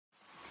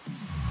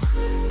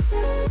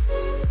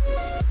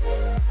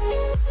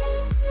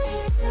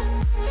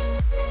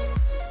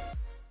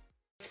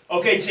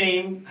Okay,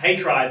 team. Hey,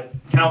 tribe.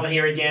 Calvin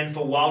here again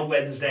for Wild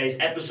Wednesdays,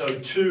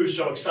 episode 2.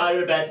 So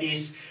excited about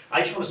this.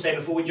 I just want to say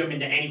before we jump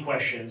into any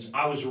questions,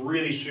 I was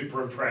really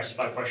super impressed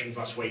by questions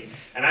last week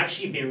and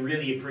actually been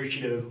really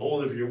appreciative of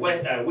all of your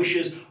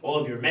wishes, all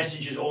of your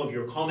messages, all of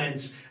your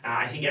comments.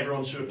 I think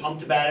everyone's super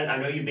pumped about it. I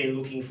know you've been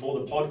looking for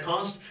the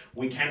podcast.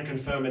 We can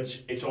confirm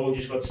it's all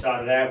just got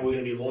started out. We're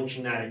going to be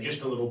launching that in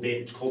just a little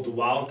bit. It's called the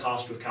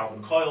Wildcast with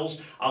Calvin Coyles.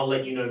 I'll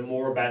let you know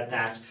more about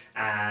that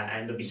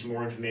and there'll be some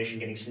more information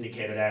getting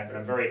syndicated out, but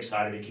I'm very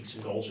excited to kick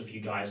some goals with you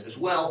guys as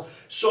well.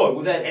 So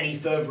without any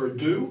further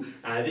ado,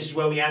 this is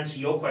where we answer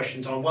your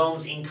questions on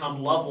wellness,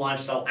 income, love,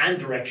 lifestyle, and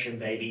direction,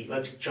 baby.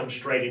 Let's jump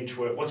straight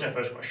into it. What's our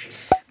first question?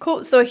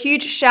 Cool. So a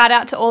huge shout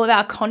out to all of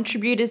our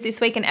contributors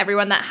this week and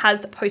everyone that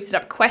has posted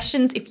up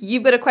questions. If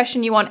you've got a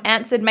question you want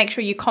answered, make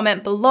sure you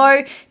comment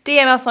below,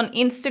 DM us on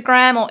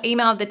Instagram or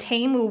email the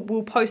team.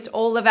 We'll post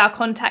all of our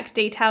contact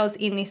details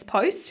in this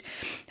post.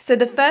 So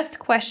the first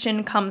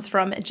question comes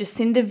from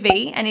Jacinda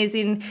V and is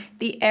in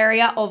the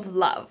area of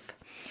love.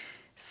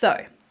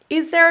 So,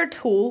 is there a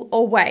tool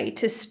or way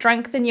to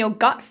strengthen your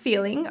gut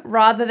feeling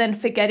rather than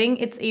forgetting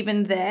it's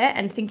even there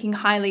and thinking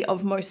highly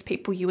of most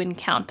people you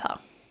encounter?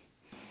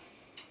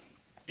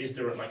 Is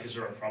there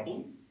a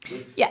problem?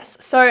 Yes.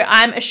 So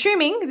I'm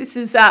assuming this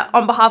is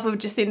on behalf of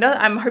Jacinda.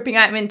 I'm hoping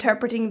I'm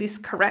interpreting this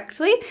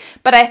correctly.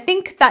 But I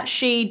think that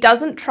she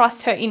doesn't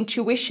trust her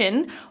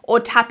intuition or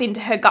tap into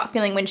her gut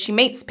feeling when she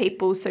meets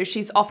people. So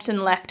she's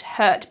often left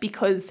hurt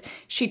because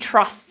she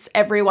trusts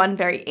everyone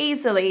very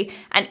easily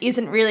and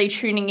isn't really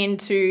tuning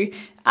into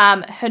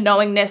her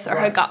knowingness or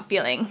her gut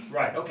feeling.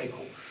 Right. Okay,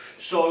 cool.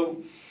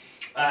 So,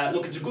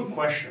 look, it's a good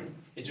question.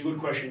 It's a good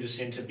question,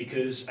 Jacinta,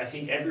 because I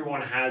think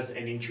everyone has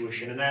an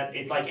intuition and that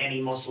it's like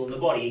any muscle in the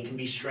body. It can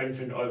be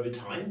strengthened over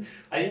time.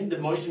 I think the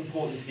most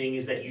important thing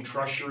is that you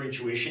trust your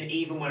intuition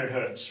even when it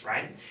hurts,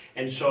 right?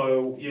 And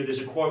so, there's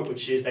a quote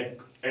which says that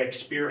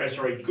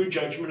good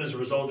judgment is a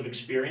result of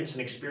experience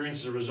and experience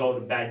is a result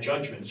of bad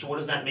judgment. So what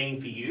does that mean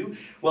for you?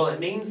 Well, it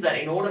means that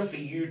in order for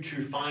you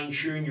to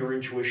fine-tune your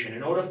intuition,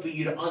 in order for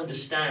you to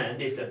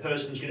understand if a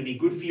person's going to be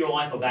good for your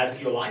life or bad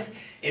for your life,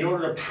 in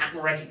order to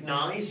pattern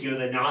recognize, the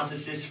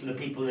narcissists from the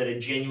people that have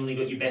genuinely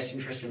got your best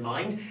interest in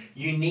mind,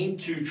 you need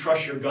to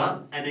trust your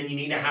gut and then you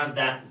need to have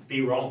that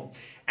be wrong.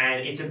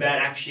 And it's about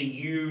actually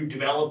you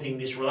developing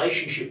this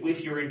relationship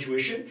with your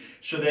intuition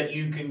so that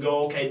you can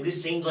go, okay,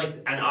 this seems like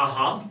an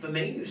aha for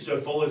me, so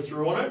follow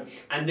through on it.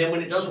 And then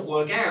when it doesn't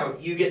work out,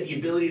 you get the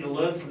ability to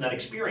learn from that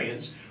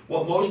experience.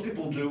 What most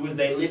people do is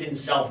they live in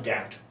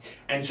self-doubt.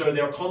 And so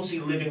they're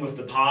constantly living with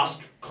the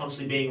past,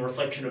 constantly being a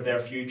reflection of their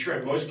future.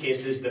 In most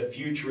cases, the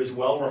future is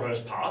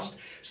well-rehearsed past.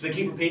 So they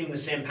keep repeating the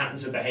same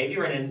patterns of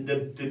behavior. And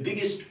then the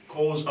biggest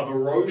cause of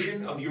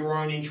erosion of your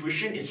own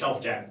intuition is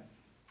self-doubt.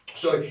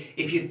 So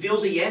if it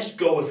feels a yes,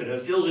 go with it.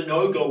 If it feels a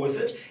no, go with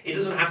it. It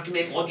doesn't have to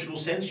make logical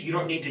sense. You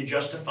don't need to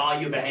justify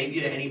your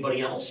behavior to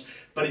anybody else,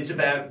 but it's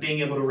about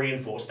being able to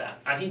reinforce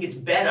that. I think it's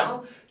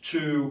better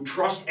to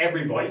trust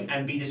everybody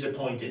and be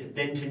disappointed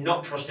than to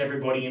not trust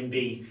everybody and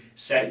be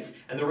safe.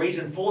 And the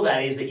reason for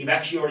that is that you've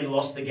actually already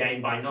lost the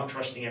game by not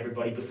trusting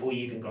everybody before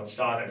you even got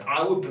started.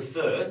 I would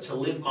prefer to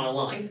live my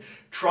life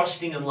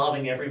trusting and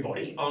loving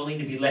everybody, only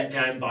to be let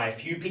down by a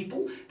few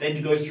people, than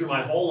to go through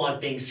my whole life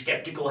being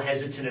skeptical,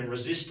 hesitant, and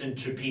resistant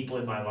to people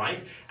in my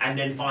life, and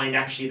then find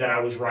actually that I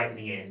was right in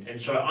the end.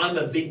 And so I'm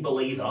a big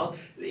believer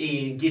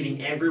in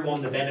giving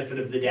everyone the benefit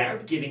of the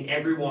doubt, giving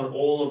everyone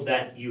all of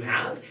that you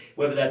have,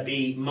 whether that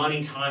be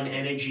money, time,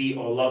 energy,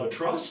 or love or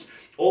trust.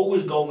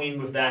 Always go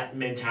in with that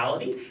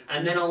mentality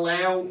and then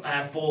allow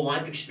for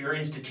life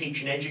experience to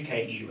teach and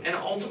educate you. And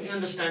ultimately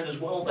understand as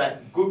well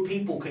that good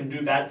people can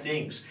do bad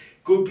things.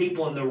 Good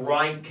people in the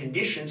right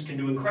conditions can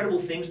do incredible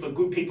things, but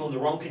good people in the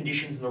wrong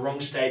conditions, in the wrong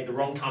state, the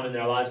wrong time in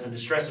their lives, under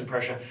stress and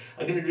pressure,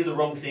 are going to do the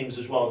wrong things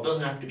as well. It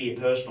doesn't have to be a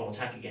personal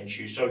attack against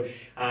you. So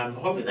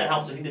hopefully that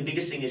helps. I think the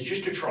biggest thing is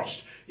just to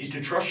trust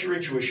your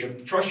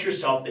intuition, trust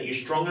yourself that you're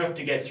strong enough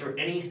to get through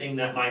anything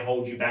that might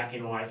hold you back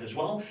in life as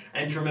well,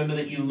 and to remember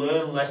that you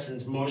learn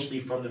lessons mostly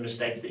from the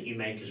mistakes that you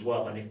make as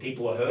well. And if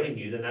people are hurting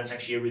you, then that's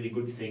actually a really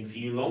good thing for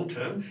you long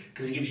term,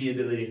 because it gives you the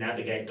ability to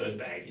navigate those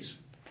behaviors.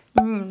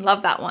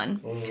 Love that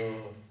one.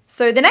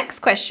 So the next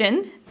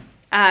question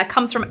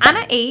comes from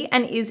Anna E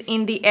and is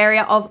in the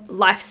area of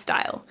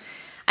lifestyle.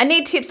 I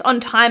need tips on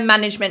time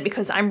management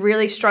because I'm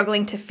really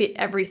struggling to fit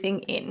everything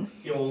in.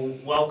 You're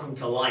welcome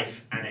to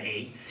life, Anna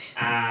E.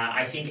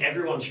 I think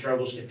everyone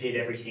struggles to fit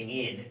everything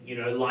in.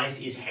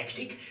 Life is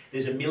hectic.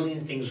 There's a million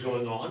things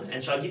going on.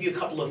 And so I'll give you a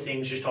couple of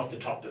things just off the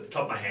top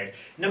of my head.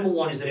 Number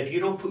one is that if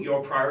you don't put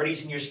your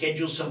priorities in your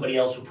schedule, somebody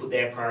else will put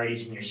their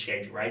priorities in your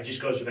schedule, right? It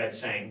just goes without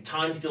saying.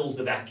 Time fills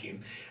the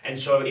vacuum. And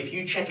so if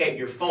you check out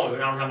your phone, I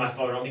don't have my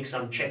phone on me because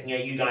I'm checking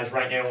out you guys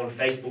right now on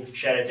Facebook.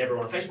 Shout out to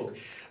everyone on Facebook.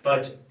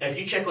 But if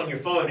you check on your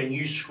phone and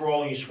you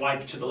scroll, you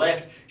swipe to the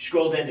left,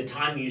 scroll down to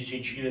time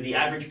usage, the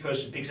average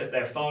person picks up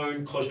their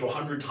phone close to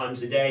 100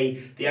 times a day.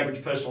 day, the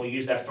average person will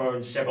use that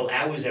phone several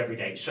hours every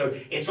day. So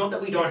it's not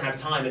that we don't have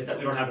time, it's that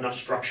we don't have enough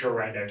structure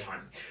around our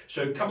time.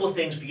 So a couple of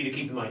things for you to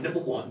keep in mind. Number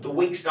one, the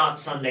week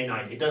starts Sunday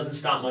night. It doesn't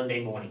start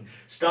Monday morning.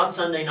 Start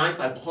Sunday night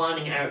by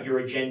planning out your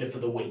agenda for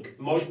the week.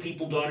 Most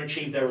people don't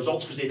achieve their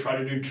results because they try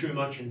to do too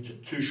much in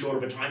too short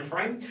of a time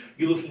frame.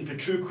 You're looking for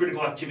 2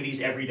 critical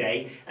activities every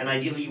day, and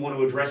ideally you want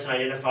to address and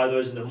identify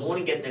those in the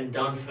morning, get them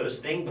done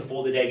first thing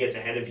before the day gets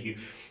ahead of you.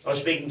 I was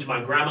speaking to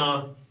my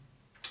grandma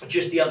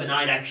just the other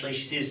night, actually.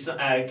 She says,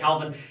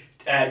 Calvin,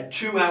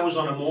 2 hours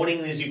on a morning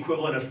is the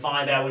equivalent of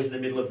 5 hours in the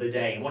middle of the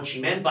day. And what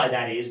she meant by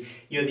that is,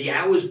 the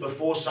hours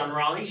before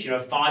sunrise,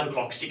 5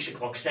 o'clock, 6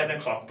 o'clock, 7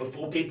 o'clock,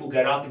 before people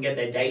get up and get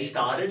their day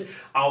started,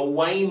 are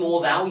way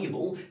more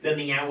valuable than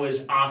the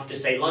hours after,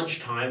 say,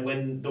 lunchtime,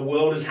 when the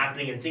world is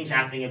happening and things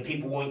happening and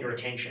people want your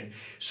attention.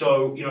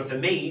 So, for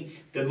me,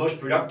 the most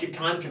productive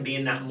time can be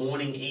in that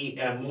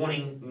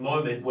morning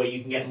moment where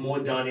you can get more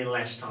done in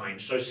less time.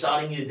 So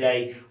starting your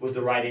day with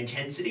the right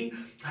intensity,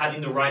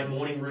 having the right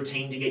morning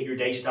routine to get your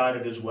day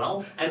started as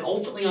well, and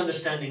ultimately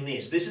understanding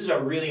this. This is a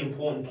really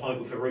important point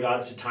with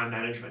regards to time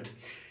management.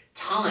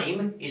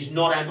 Time is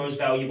not our most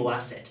valuable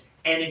asset.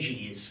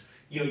 Energy is.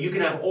 You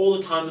can have all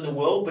the time in the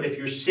world, but if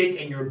you're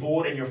sick and you're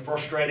bored and you're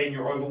frustrated and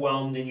you're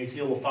overwhelmed and you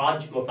feel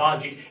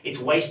lethargic, it's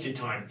wasted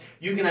time.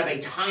 You can have a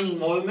tiny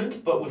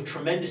moment, but with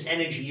tremendous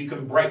energy, you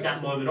can break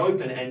that moment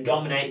open and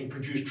dominate and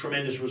produce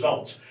tremendous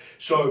results.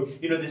 So,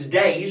 there's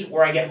days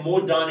where I get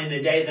more done in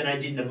a day than I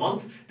did in a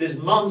month. There's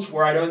months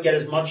where I don't get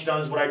as much done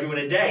as what I do in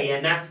a day,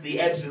 and that's the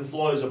ebbs and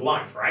flows of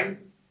life, right?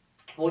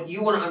 What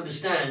you want to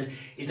understand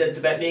is that it's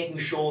about making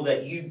sure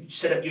that you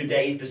set up your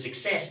day for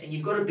success, and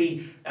you've got to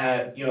be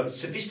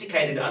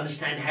sophisticated to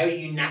understand how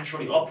you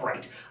naturally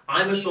operate.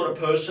 I'm a sort of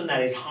person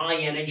that is high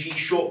energy,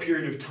 short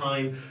period of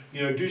time,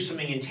 do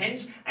something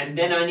intense, and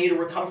then I need a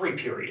recovery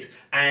period.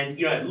 And,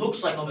 it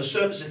looks like on the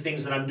surface of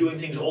things that I'm doing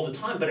things all the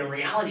time, but in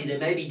reality, there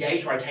may be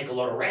days where I take a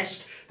lot of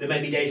rest. There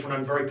may be days when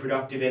I'm very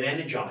productive and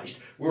energized.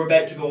 We're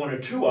about to go on a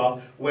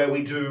tour where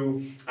we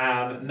do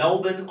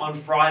Melbourne on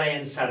Friday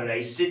and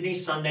Saturday, Sydney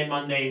Sunday,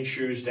 Monday and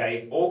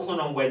Tuesday, Auckland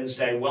on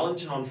Wednesday,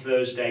 Wellington on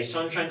Thursday,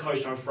 Sunshine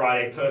Coast on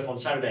Friday, Perth on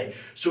Saturday.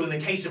 So in the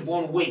case of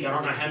 1 week, I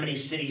don't know how many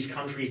cities,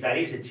 countries that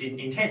is, it's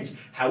intense.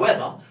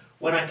 However,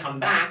 when I come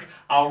back,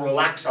 I'll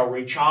relax, I'll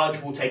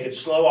recharge, we'll take it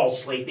slow, I'll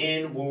sleep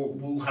in,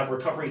 we'll have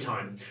recovery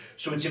time.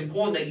 So it's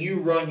important that you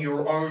run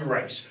your own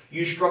race.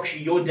 You structure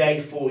your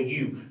day for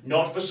you,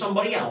 not for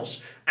somebody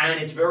else. And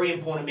it's very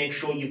important to make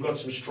sure you've got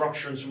some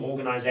structure and some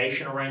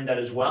organization around that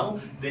as well.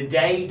 The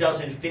day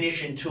doesn't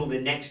finish until the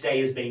next day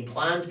is being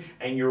planned,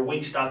 and your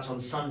week starts on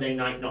Sunday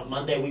night, not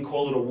Monday. We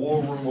call it a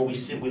war room where we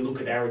sit, we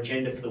look at our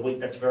agenda for the week.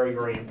 That's very,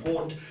 very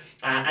important.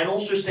 And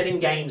also setting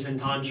games and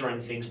times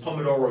around things.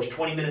 Pomodoros,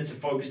 20 minutes of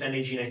focused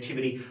energy and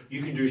activity. You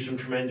can do some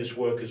tremendous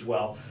work as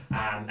well.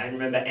 And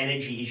remember,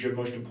 energy is your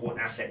most important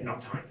asset,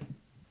 not time.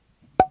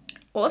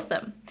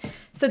 Awesome.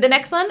 So the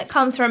next one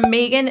comes from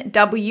Megan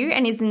W.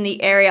 and is in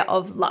the area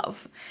of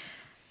love.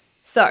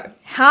 So,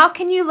 how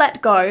can you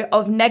let go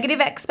of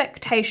negative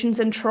expectations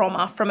and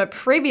trauma from a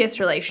previous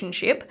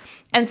relationship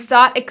and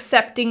start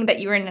accepting that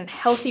you're in a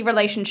healthy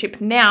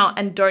relationship now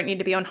and don't need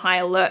to be on high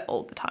alert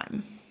all the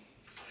time?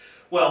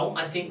 Well,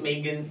 I think,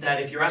 Megan,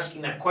 that if you're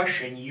asking that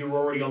question, you're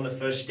already on the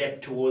first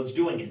step towards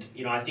doing it.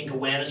 I think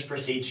awareness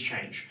precedes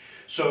change.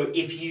 So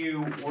if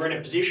you were in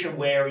a position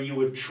where you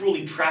were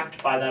truly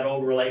trapped by that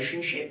old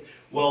relationship,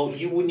 well,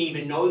 you wouldn't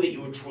even know that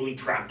you were truly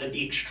trapped. At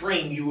the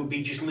extreme, you would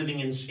be just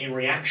living in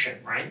reaction,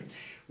 right?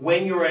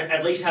 When you're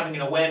at least having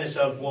an awareness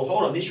of, well,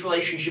 hold on, this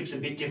relationship's a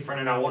bit different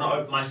and I want to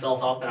open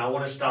myself up and I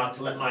want to start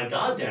to let my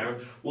guard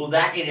down, well,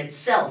 that in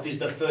itself is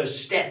the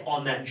first step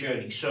on that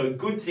journey. So a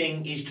good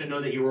thing is to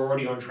know that you're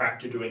already on track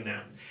to doing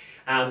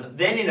that.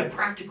 Then in a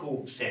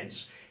practical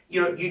sense,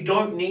 you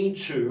don't need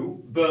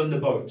to burn the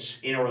boats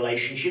in a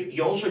relationship.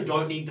 You also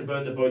don't need to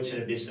burn the boats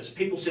in a business.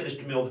 People say this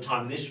to me all the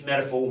time. This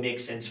metaphor will make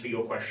sense for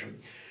your question.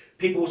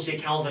 People will say,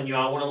 Calvin,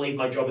 I want to leave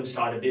my job and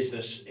start a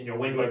business.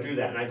 When do I do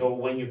that? And I go,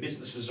 when your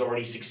business is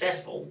already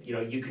successful,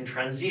 you can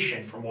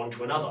transition from one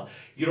to another.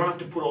 You don't have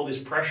to put all this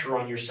pressure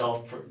on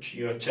yourself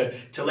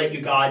to let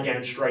your guard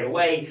down straight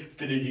away,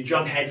 to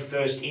jump head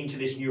first into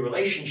this new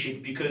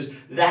relationship, because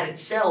that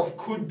itself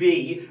could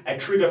be a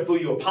trigger for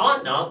your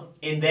partner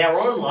in their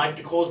own life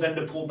to cause them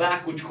to pull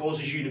back, which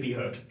causes you to be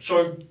hurt.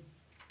 So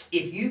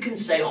if you can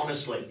say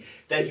honestly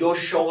that you're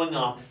showing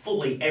up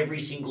fully every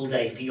single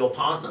day for your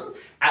partner,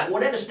 at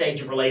whatever stage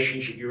of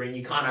relationship you're in,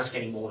 you can't ask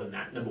any more than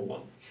that, number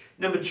one.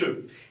 Number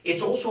two,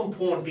 it's also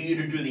important for you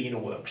to do the inner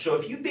work. So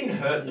if you've been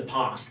hurt in the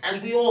past,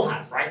 as we all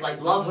have, right? Like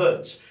love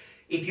hurts.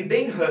 If you've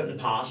been hurt in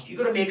the past, you've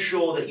got to make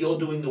sure that you're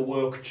doing the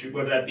work to,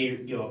 whether that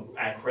be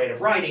creative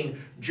writing,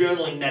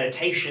 journaling,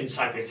 meditation,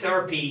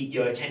 psychotherapy,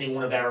 attending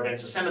one of our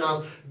events or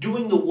seminars,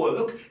 doing the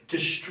work to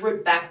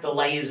strip back the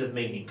layers of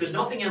meaning. Because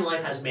nothing in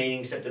life has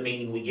meaning except the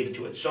meaning we give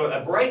to it. So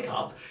a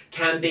breakup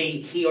can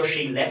be he or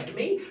she left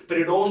me, but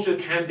it also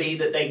can be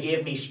that they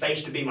gave me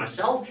space to be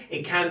myself.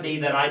 It can be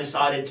that I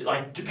decided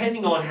to,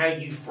 depending on how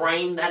you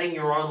frame that in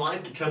your own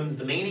life determines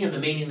the meaning, and the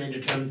meaning then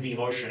determines the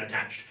emotion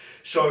attached.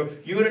 So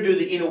you're going to do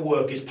the inner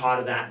work as part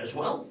of that as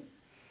well.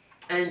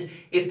 And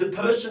if the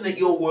person that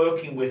you're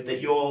working with,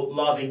 that you're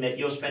loving, that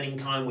you're spending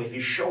time with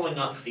is showing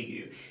up for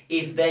you,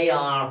 if they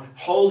are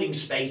holding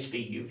space for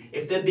you,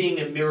 if they're being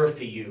a mirror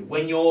for you,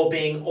 when you're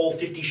being all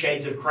 50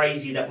 shades of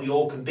crazy that we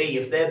all can be,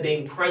 if they're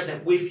being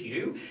present with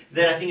you,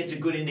 then I think it's a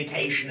good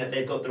indication that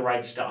they've got the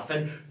right stuff.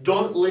 And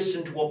don't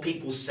listen to what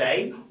people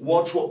say,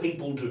 watch what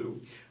people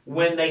do.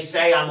 When they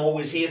say, I'm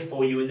always here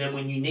for you, and then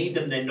when you need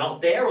them, they're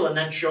not there, well, then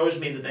that shows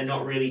me that they're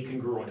not really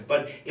congruent.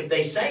 But if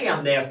they say,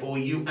 I'm there for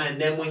you, and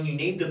then when you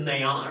need them,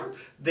 they are,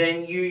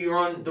 then you're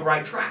on the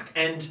right track.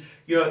 And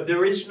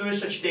there is no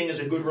such thing as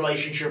a good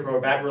relationship or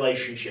a bad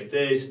relationship.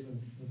 There's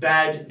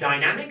bad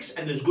dynamics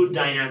and there's good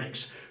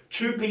dynamics.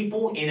 Two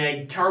people in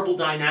a terrible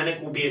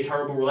dynamic will be a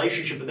terrible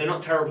relationship, but they're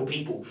not terrible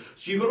people.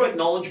 So you've got to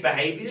acknowledge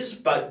behaviors,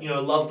 but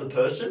love the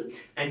person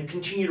and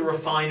continue to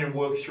refine and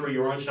work through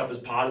your own stuff as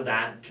part of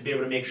that to be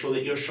able to make sure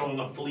that you're showing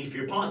up fully for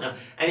your partner.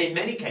 And in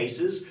many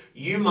cases,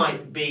 you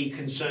might be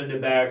concerned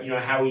about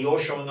how you're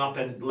showing up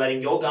and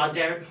letting your guard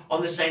down.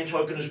 On the same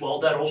token as well,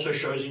 that also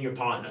shows in your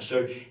partner.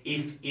 So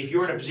if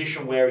you're in a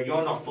position where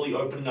you're not fully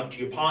opening up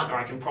to your partner,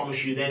 I can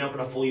promise you they're not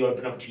going to fully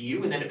open up to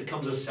you, and then it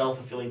becomes a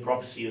self-fulfilling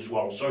prophecy as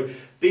well. So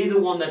be the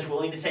one that's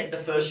willing to take the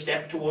first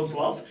step towards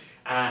love.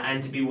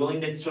 And to be willing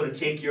to sort of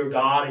take your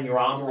guard and your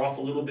armor off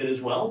a little bit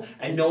as well,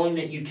 and knowing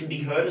that you can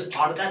be hurt as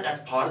part of that,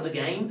 that's part of the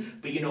game.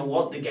 But you know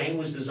what? The game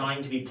was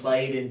designed to be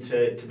played and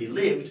to be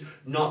lived,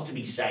 not to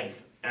be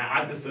safe.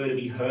 I prefer to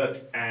be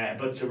hurt,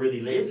 but to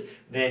really live,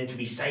 than to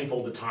be safe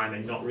all the time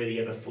and not really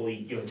ever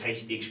fully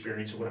taste the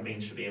experience of what it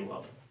means to be in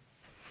love.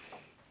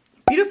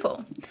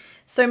 Beautiful.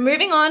 So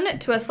moving on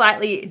to a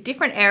slightly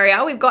different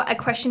area, we've got a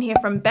question here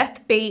from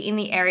Beth B in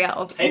the area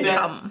of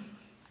income. Beth.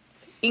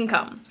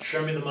 Income.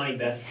 Show me the money,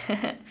 Beth.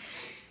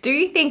 Do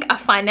you think a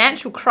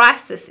financial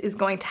crisis is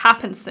going to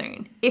happen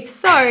soon? If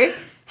so,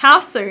 how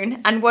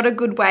soon, and what are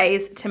good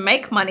ways to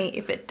make money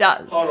if it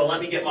does? Hold on,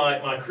 let me get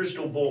my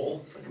crystal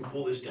ball. If I can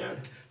pull this down.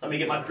 Let me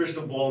get my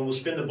crystal ball and we'll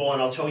spin the ball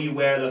and I'll tell you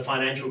where the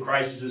financial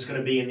crisis is going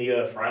to be in the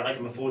earth, right? Like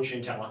I'm a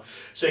fortune teller.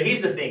 So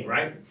here's the thing,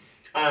 right?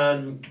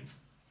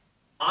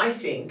 I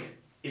think,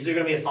 is there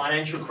going to be a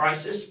financial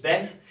crisis,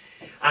 Beth?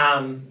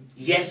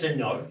 Yes and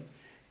no.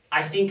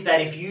 I think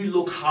that if you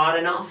look hard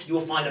enough, you'll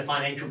find a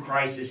financial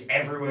crisis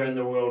everywhere in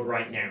the world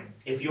right now.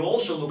 If you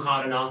also look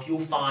hard enough, you'll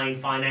find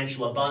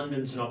financial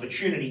abundance and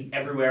opportunity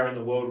everywhere in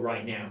the world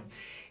right now.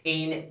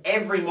 In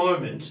every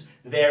moment,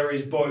 there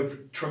is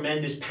both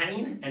tremendous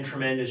pain and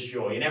tremendous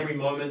joy. In every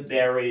moment,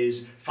 there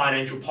is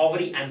financial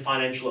poverty and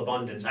financial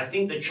abundance. I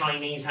think the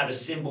Chinese have a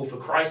symbol for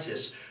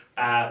crisis,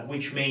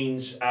 which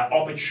means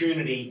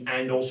opportunity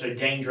and also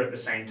danger at the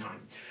same time.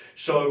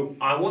 So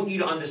I want you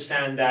to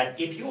understand that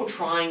if you're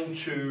trying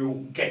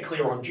to get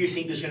clear on, do you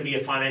think there's going to be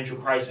a financial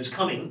crisis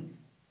coming?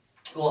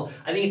 Well,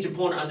 I think it's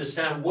important to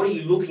understand, what are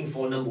you looking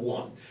for, number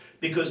one?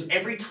 Because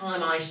every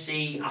time I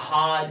see a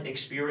hard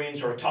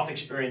experience or a tough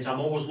experience, I'm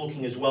always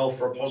looking as well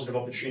for a positive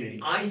opportunity.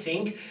 I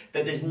think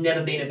that there's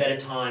never been a better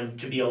time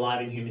to be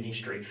alive in human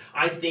history.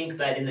 I think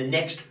that in the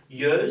next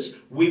years,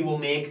 we will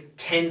make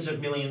tens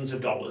of millions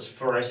of dollars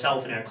for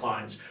ourselves and our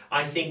clients.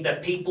 I think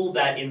that people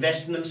that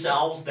invest in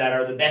themselves, that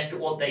are the best at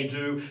what they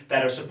do,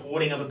 that are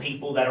supporting other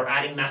people, that are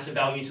adding massive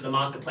value to the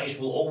marketplace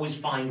will always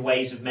find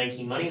ways of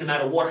making money no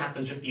matter what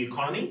happens with the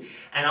economy.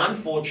 And I'm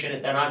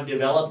fortunate that I've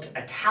developed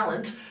a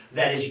talent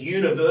that is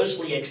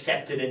universally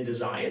accepted and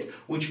desired,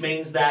 which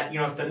means that,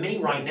 for me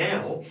right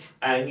now,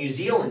 New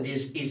Zealand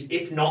is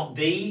if not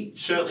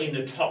certainly in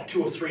the top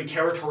 2 or 3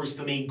 territories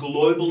for me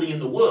globally in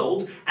the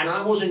world, and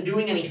I wasn't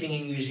doing anything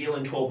in New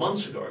Zealand 12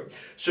 months ago.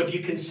 So if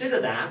you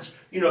consider that,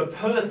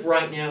 Perth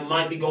right now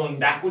might be going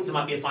backwards. There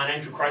might be a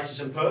financial crisis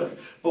in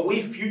Perth, but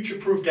we've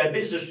future-proofed our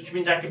business, which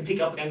means I can pick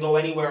up and go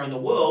anywhere in the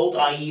world,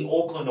 i.e.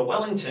 Auckland or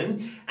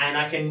Wellington, and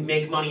I can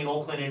make money in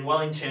Auckland and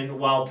Wellington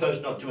while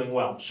Perth's not doing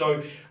well.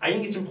 So I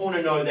think it's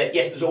important to know that,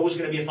 yes, there's always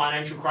going to be a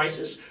financial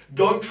crisis.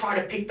 Don't try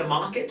to pick the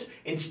market.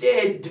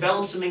 Instead,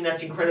 develop something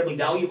that's incredibly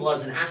valuable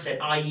as an asset,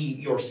 i.e.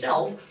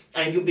 yourself,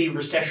 and you'll be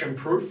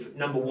recession-proof,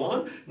 number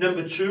one.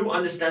 Number two,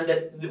 understand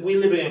that we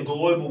live in a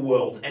global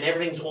world and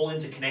everything's all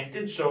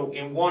interconnected. So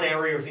in one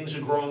area, things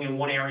are growing, in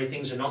one area,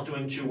 things are not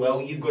doing too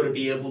well. You've got to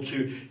be able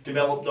to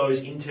develop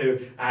those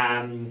into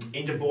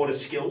border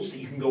skills that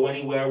you can go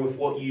anywhere with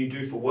what you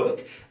do for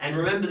work. And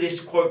remember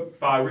this quote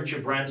by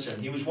Richard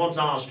Branson. He was once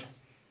asked,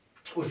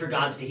 with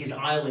regards to his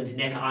island,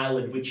 Necker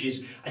Island, which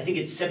is, I think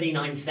it's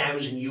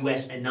 79,000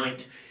 US a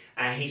night.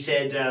 He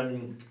said,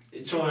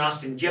 someone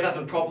asked him, do you ever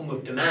have a problem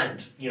with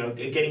demand,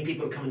 getting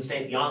people to come and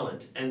stay at the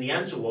island? And the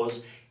answer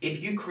was,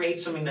 if you create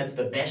something that's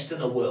the best in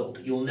the world,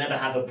 you'll never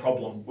have a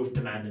problem with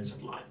demand and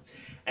supply.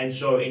 And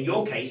so in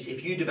your case,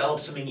 if you develop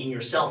something in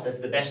yourself that's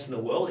the best in the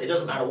world, it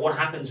doesn't matter what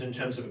happens in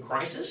terms of a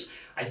crisis,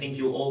 I think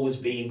you'll always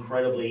be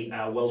incredibly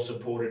well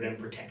supported and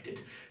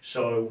protected.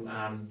 So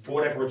for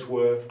whatever it's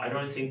worth, I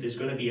don't think there's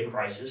going to be a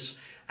crisis.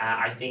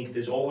 I think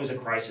there's always a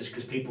crisis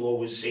because people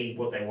always see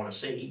what they want to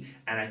see.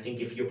 And I think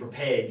if you're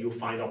prepared, you'll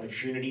find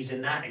opportunities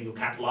in that and you'll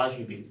capitalize and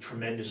you'll be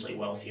tremendously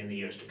wealthy in the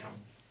years to come.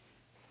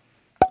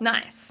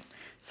 Nice.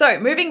 So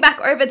moving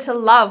back over to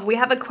love, we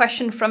have a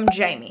question from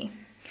Jamie.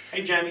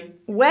 Hey, Jamie.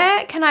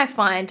 Where can I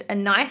find a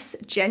nice,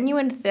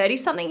 genuine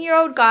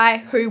 30-something-year-old guy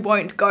who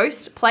won't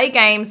ghost, play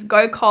games,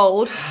 go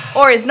cold,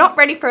 or is not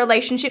ready for a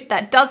relationship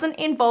that doesn't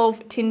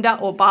involve Tinder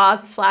or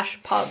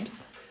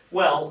bars/pubs?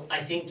 Well, I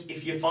think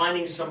if you're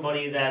finding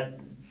somebody that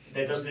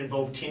doesn't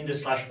involve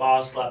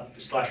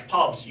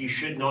Tinder/bars/pubs, you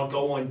should not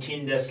go on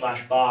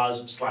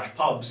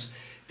Tinder/bars/pubs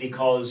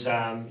because,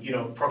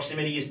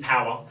 proximity is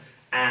power,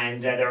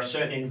 and there are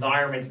certain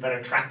environments that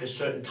attract a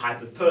certain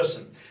type of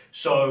person.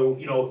 So,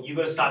 you've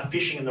got to start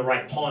fishing in the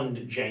right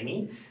pond,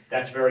 Jamie.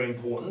 That's very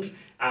important.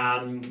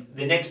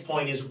 The next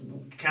point is,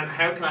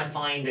 how can I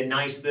find a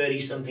nice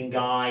 30-something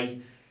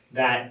guy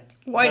that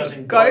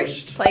doesn't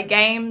ghost, play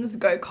games,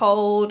 go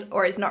cold,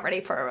 or is not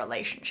ready for a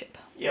relationship?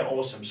 Yeah,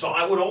 awesome. So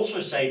I would also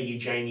say to you,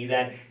 Jamie,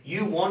 that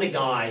you want a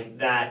guy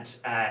that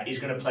is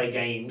going to play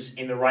games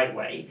in the right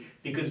way,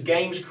 because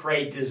games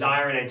create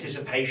desire and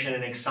anticipation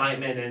and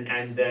excitement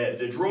and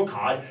the draw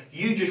card.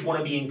 You just want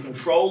to be in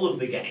control of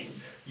the game.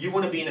 You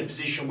want to be in a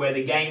position where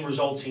the game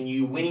results in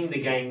you winning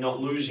the game, not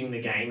losing the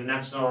game, and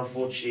that's not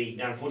unfortunately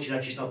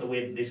that's just not the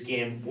way that this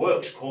game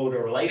works, called a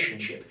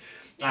relationship.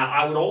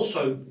 I would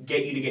also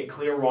get you to get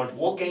clear on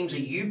what games are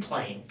you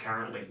playing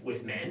currently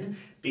with men,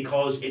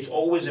 because it's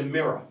always a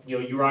mirror.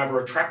 You're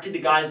either attracted to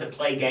guys that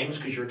play games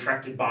because you're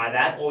attracted by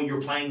that, or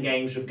you're playing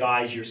games with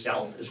guys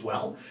yourself as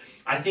well.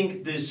 I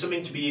think there's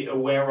something to be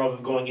aware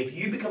of going, if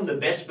you become the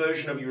best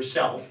version of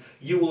yourself,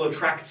 you will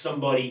attract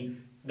somebody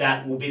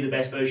that will be the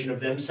best version of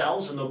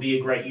themselves, and there'll be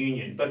a great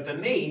union. But for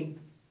me,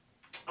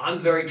 I'm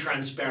very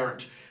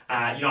transparent.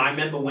 I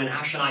remember when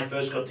Ash and I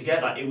first got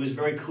together, it was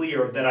very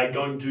clear that I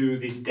don't do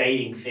this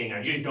dating thing.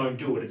 I just don't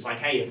do it. It's like,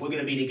 hey, if we're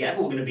going to be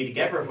together, we're going to be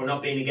together. If we're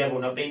not being together,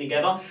 we're not being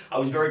together. I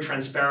was very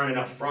transparent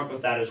and upfront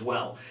with that as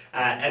well.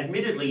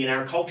 Admittedly, in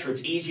our culture,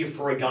 it's easier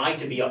for a guy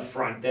to be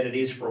upfront than it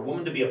is for a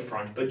woman to be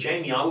upfront. But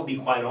Jamie, I would be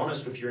quite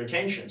honest with your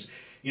intentions.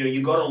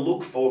 You got to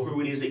look for who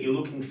it is that you're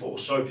looking for.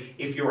 So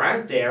if you're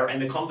out there and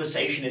the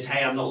conversation is,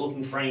 hey, I'm not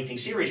looking for anything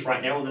serious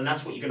right now, well, then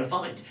that's what you're going to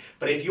find.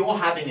 But if you're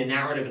having a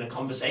narrative and a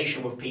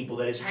conversation with people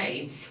that is,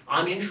 hey,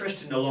 I'm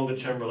interested in a longer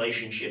term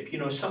relationship,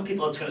 some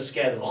people it's going to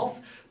scare them off.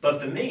 But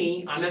for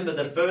me, I remember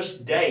the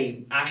first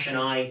day Ash and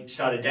I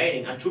started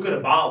dating, I took her to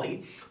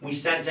Bali. We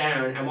sat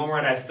down, and when we were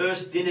at our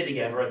first dinner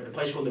together at a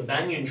place called the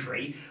Banyan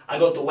Tree, I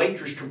got the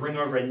waitress to bring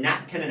over a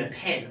napkin and a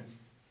pen.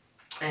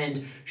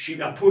 And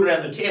I put it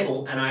on the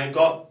table, and I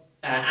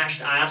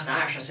asked Ash,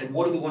 I said,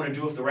 what do we want to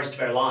do with the rest of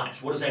our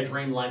lives? What does our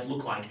dream life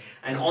look like?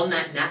 And on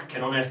that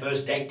napkin, on our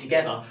first date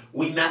together,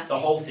 we mapped the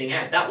whole thing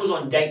out. That was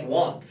on date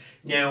one.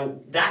 Now,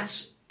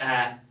 that's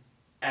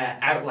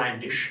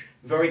outlandish,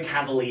 very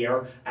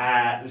cavalier,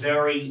 a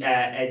very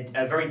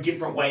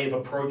different way of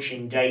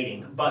approaching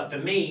dating. But for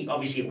me,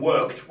 obviously it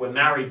worked. We're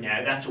married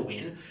now. That's a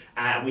win.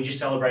 And we just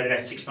celebrated our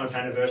 6-month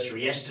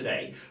anniversary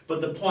yesterday.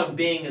 But the point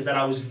being is that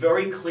I was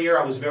very clear.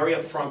 I was very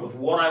upfront with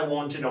what I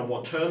wanted, on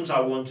what terms I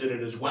wanted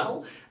it as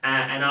well.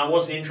 And I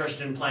wasn't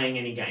interested in playing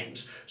any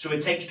games. So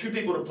it takes two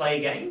people to play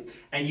a game.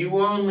 And you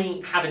only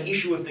have an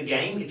issue with the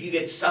game if you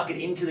get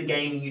suckered into the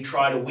game and you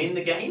try to win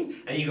the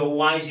game. And you go,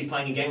 why is he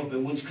playing a game with me?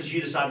 Well, it's because you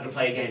decided to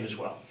play a game as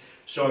well.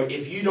 So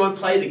if you don't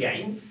play the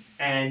game,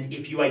 and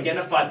if you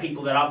identify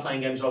people that are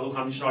playing games, look,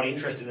 I'm just not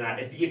interested in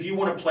that. If you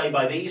want to play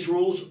by these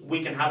rules,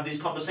 we can have this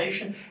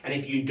conversation. And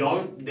if you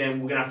don't,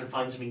 then we're going to have to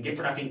find something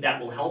different. I think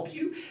that will help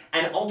you.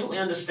 And ultimately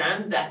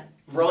understand that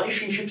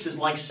relationships is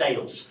like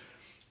sales.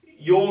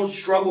 Your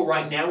struggle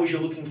right now is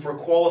you're looking for a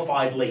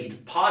qualified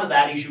lead. Part of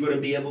that is you've got to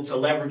be able to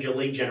leverage your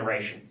lead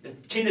generation.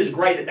 Tinder's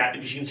great at that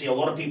because you can see a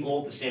lot of people all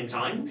at the same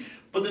time.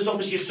 But there's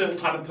obviously a certain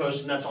type of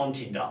person that's on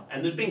Tinder.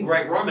 And there's been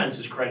great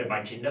romances created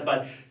by Tinder,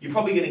 but you're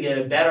probably going to get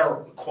a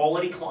better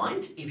quality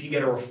client if you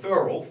get a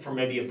referral from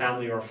maybe a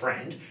family or a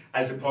friend,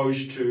 as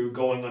opposed to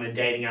going on a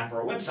dating app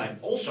or a website.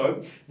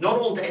 Also, not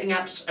all dating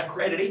apps are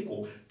created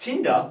equal.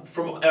 Tinder,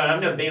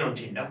 I've never been on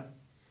Tinder,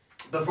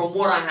 but from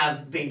what I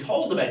have been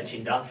told about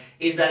Tinder,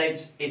 is that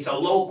it's a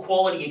lower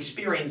quality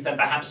experience than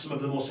perhaps some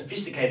of the more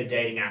sophisticated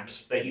dating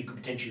apps that you could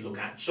potentially look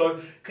at. So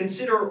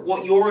consider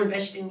what you're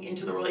investing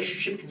into the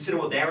relationship, consider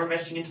what they're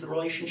investing into the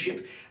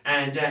relationship,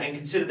 and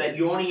consider that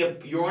you're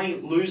only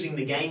losing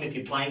the game if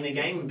you're playing the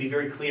game, and be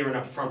very clear and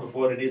upfront with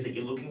what it is that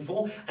you're looking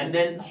for, and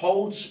then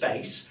hold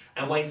space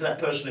and wait for that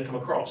person to come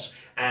across.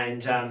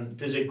 And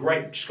there's a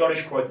great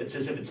Scottish quote that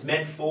says, if it's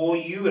meant for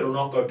you, it'll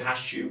not go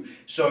past you.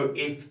 So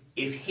if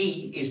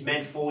he is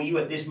meant for you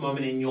at this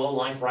moment in your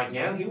life right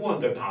now, he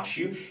won't go past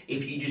you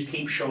if you just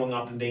keep showing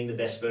up and being the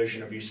best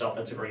version of yourself.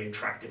 That's a very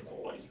attractive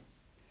quality.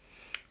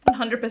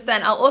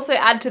 100%. I'll also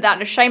add to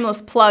that a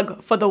shameless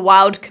plug for the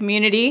Wild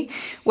community,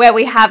 where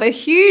we have a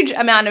huge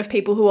amount of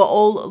people who are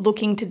all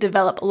looking to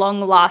develop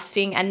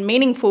long-lasting and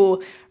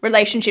meaningful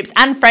relationships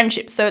and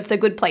friendships. So it's a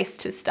good place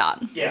to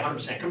start. Yeah,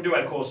 100%. Come do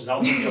our courses.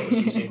 I'll hook you up with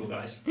some single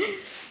guys.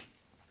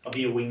 I'll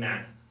be your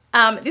wingman.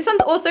 This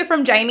one's also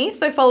from Jamie.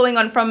 So following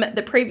on from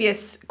the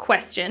previous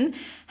question,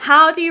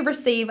 how do you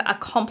receive a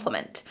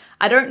compliment?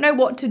 I don't know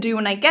what to do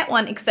when I get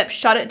one except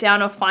shut it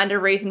down or find a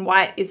reason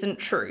why it isn't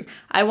true.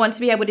 I want to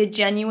be able to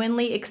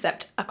genuinely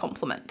accept a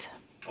compliment.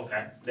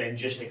 Okay, then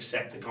just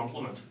accept the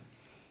compliment.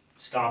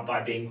 Start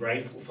by being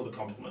grateful for the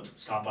compliment.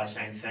 Start by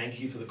saying thank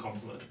you for the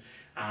compliment.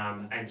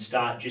 And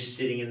start just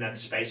sitting in that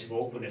space of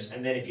awkwardness.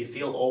 And then if you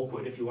feel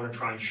awkward, if you want to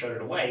try and shut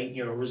it away,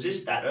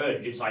 resist that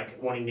urge. It's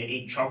like wanting to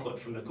eat chocolate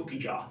from the cookie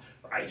jar,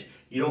 right?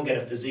 You don't get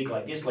a physique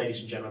like this,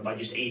 ladies and gentlemen, by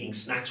just eating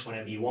snacks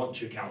whenever you want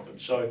to, Calvin.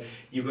 So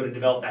you've got to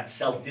develop that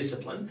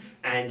self-discipline.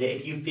 And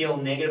if you feel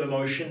negative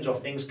emotions or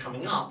things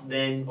coming up,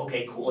 then,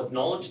 okay, cool,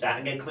 acknowledge that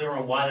and get clear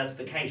on why that's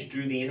the case.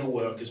 Do the inner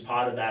work as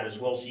part of that as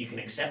well so you can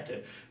accept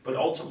it. But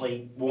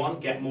ultimately, one,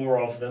 get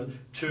more of them.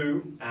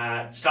 Two,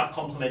 start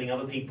complimenting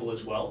other people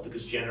as well,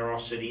 because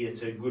generosity,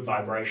 it's a good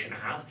vibration to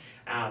have.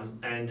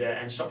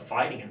 And stop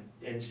fighting it.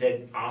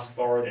 Instead, ask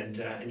for it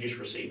and just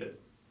receive it.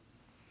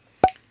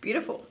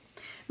 Beautiful.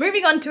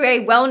 Moving on to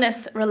a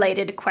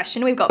wellness-related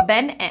question, we've got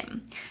Ben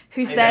M,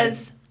 who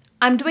says,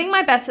 I'm doing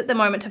my best at the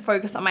moment to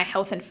focus on my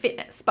health and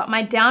fitness, but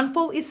my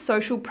downfall is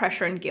social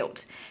pressure and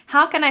guilt.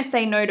 How can I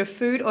say no to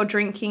food or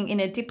drinking in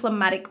a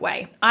diplomatic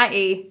way,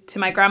 i.e. to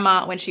my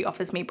grandma when she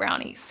offers me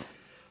brownies?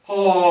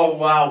 Oh,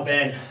 wow,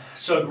 Ben.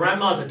 So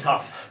grandmas are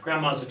tough.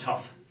 Grandmas are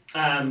tough.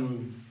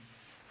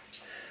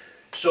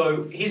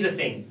 So here's the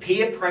thing.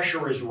 Peer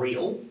pressure is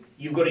real.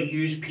 You've got to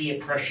use peer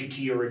pressure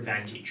to your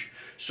advantage.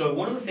 So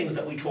one of the things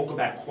that we talk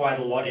about quite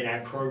a lot in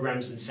our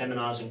programs and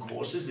seminars and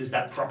courses is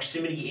that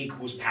proximity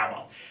equals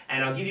power.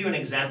 And I'll give you an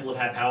example of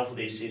how powerful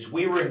this is.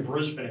 We were in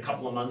Brisbane a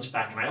couple of months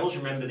back, and I always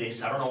remember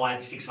this. I don't know why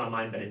it sticks in my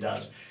mind, but it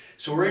does.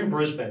 So we're in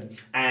Brisbane,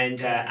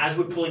 and as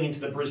we're pulling into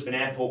the Brisbane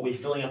airport, we're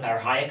filling up our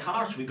hire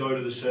car, so we go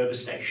to the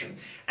service station.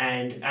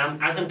 And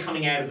as I'm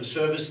coming out of the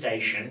service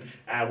station,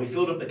 we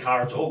filled up the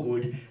car, it's all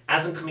good.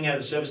 As I'm coming out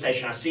of the service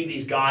station, I see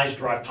these guys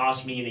drive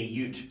past me in a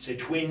ute. It's a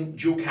twin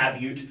dual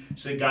cab ute,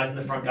 so the guys in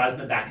the front, guys in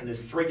the back, and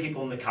there's 3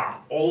 people in the car.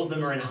 All of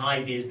them are in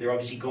high vis, they're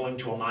obviously going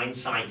to a mine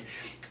site.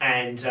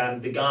 And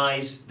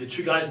the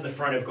 2 guys in the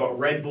front have got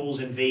Red Bulls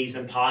and V's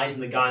and pies,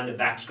 and the guy in the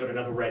back's got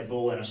another Red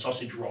Bull and a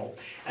sausage roll.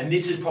 And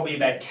this is probably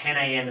about 10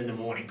 a.m. in the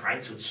morning,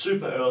 right? So it's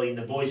super early, and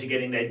the boys are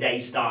getting their day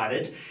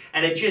started.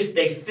 And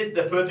they fit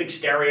the perfect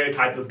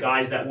stereotype of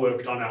guys that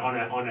worked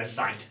on a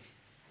site.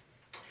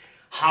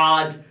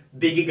 Hard,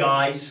 bigger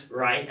guys,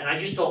 right? And I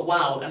just thought,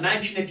 wow,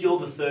 imagine if you're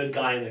the 3rd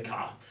guy in the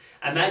car.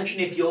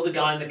 Imagine if you're the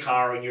guy in the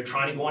car and you're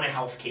trying to go on a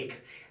health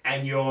kick,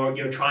 and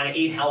you're trying to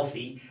eat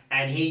healthy,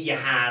 and here you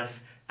have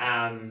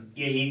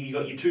you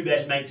got your 2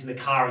 best mates in the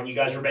car, and you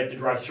guys are about to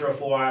drive 3 or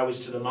 4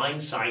 hours to the mine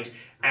site,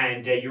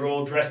 and you're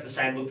all dressed the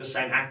same, look the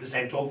same, act the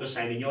same, talk the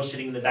same, and you're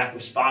sitting in the back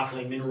with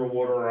sparkling mineral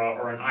water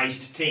or an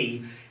iced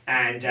tea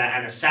and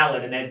a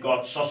salad, and they've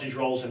got sausage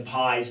rolls and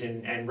pies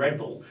and Red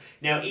Bull.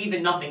 Now,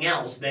 even nothing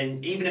else,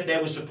 then even if they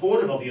were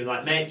supportive of you,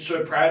 like, mate,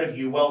 so proud of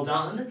you, well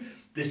done,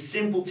 the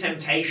simple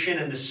temptation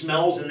and the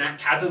smells in that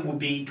cabin would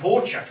be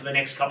torture for the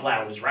next couple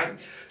hours, right?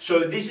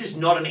 So this is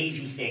not an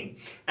easy thing.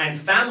 And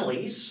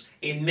families,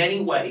 in many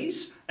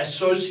ways,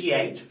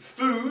 associate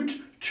food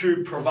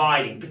to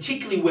providing.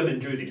 Particularly women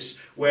do this,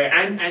 where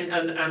and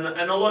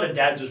a lot of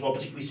dads as well,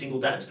 particularly single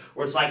dads,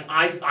 where it's like,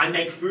 I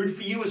make food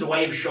for you as a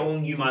way of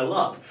showing you my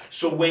love.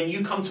 So when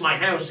you come to my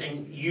house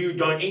and you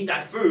don't eat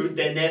that food,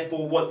 then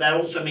therefore what that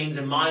also means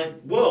in my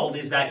world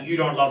is that you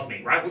don't love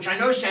me, right? Which I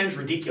know sounds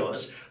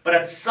ridiculous, but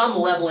at some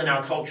level in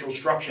our cultural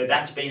structure,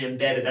 that's been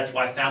embedded. That's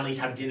why families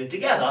have dinner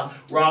together,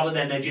 rather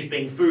than there just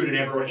being food and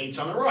everyone eats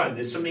on their own.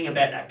 There's something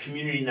about that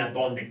community and that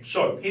bonding.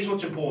 So here's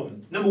what's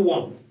important. Number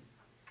 1,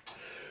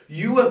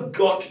 you have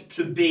got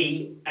to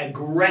be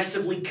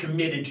aggressively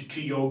committed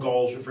to your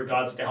goals with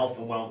regards to health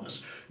and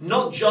wellness.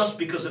 Not just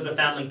because of the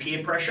family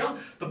peer pressure,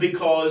 but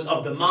because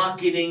of the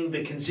marketing,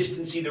 the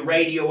consistency, the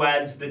radio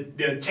ads,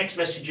 the text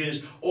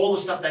messages, all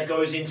the stuff that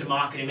goes into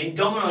marketing. I mean,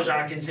 Domino's, I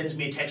reckon, sends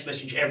me a text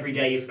message every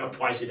day, if not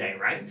twice a day,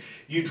 right?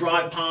 You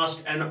drive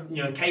past and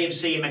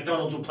KFC and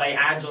McDonald's will play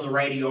ads on the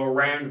radio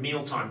around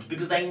meal times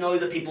because they know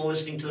that people are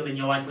listening to them and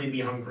you're likely to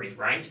be hungry,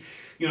 right?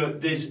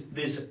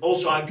 There's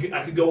also, I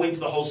could go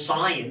into the whole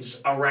science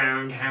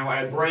around how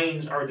our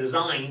brains are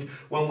designed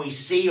when we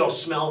see or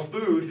smell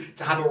food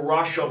to have a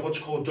rush of what's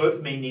called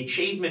dopamine, the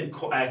achievement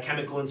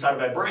chemical inside of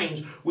our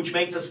brains, which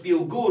makes us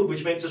feel good,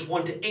 which makes us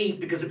want to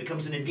eat because it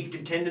becomes an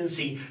addictive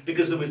tendency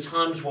because there were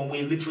times when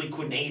we literally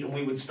couldn't eat and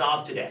we would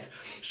starve to death.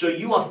 So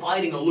you are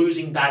fighting a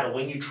losing battle.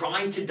 When you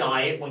try to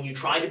diet, when you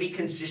try to be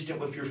consistent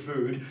with your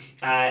food,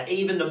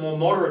 even the more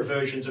moderate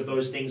versions of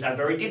those things are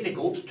very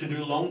difficult to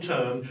do long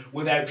term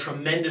without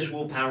tremendous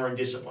willpower and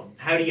discipline.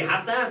 How do you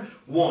have that?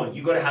 1,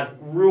 you've got to have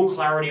real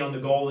clarity on the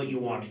goal that you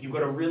want. You've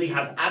got to really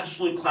have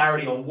absolute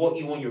clarity on what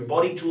you want your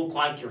body to look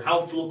like, your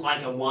health to look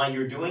like, and why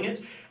you're doing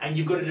it. And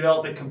you've got to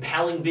develop a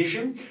compelling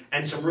vision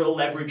and some real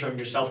leverage on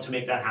yourself to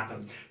make that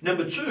happen.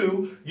 Number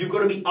 2, you've got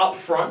to be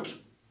upfront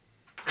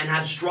and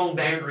have strong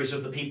boundaries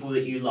of the people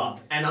that you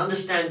love, and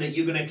understand that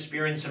you're going to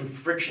experience some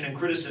friction and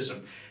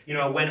criticism. You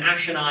know, when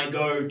Ash and I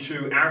go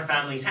to our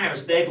family's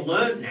house, they've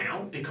learned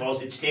now,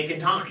 because it's taken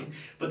time,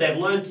 but they've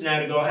learned now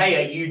to go, hey,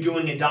 are you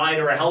doing a diet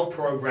or a health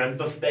program?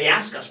 They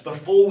ask us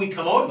before we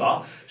come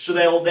over, so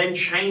they'll then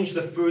change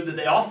the food that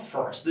they offer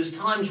for us. There's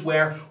times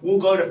where we'll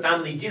go to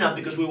family dinner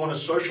because we want to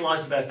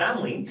socialize with our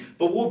family,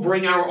 but we'll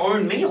bring our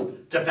own meal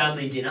to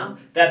family dinner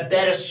that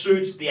better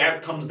suits the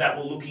outcomes that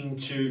we're looking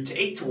to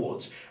eat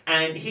towards.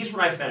 And here's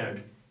what I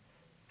found.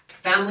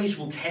 Families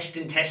will test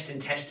and test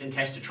and test and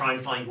test to try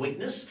and find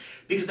weakness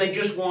because they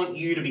just want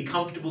you to be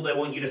comfortable, they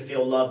want you to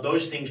feel loved.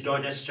 Those things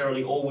don't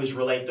necessarily always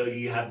relate, though, to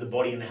you have the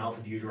body and the health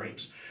of your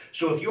dreams.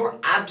 So if you're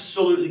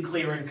absolutely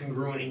clear and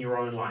congruent in your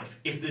own life,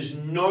 if there's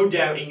no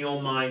doubt in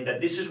your mind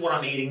that this is what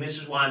I'm eating,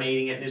 this is why I'm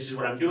eating it, and this is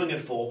what I'm doing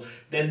it for,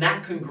 then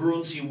that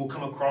congruency will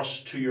come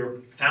across to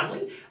your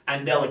family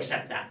and they'll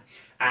accept that.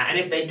 And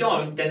if they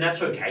don't, then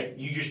that's okay.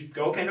 You just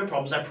go, okay, no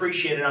problems. I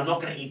appreciate it. I'm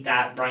not going to eat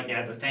that right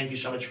now, but thank you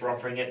so much for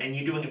offering it. And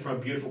you're doing it from a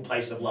beautiful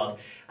place of love.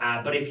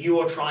 But if you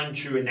are trying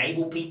to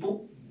enable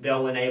people,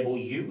 they'll enable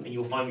you, and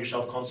you'll find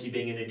yourself constantly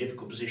being in a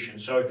difficult position.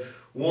 So,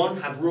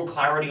 one, have real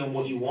clarity on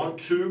what you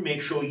want. Two,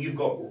 make sure you've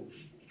got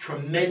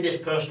tremendous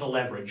personal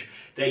leverage,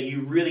 that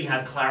you really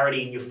have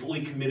clarity and you're fully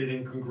committed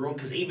and congruent,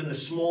 because even the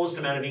smallest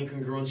amount of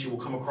incongruency will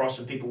come across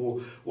and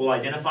people will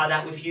identify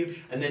that with you.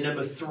 And then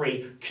number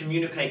three,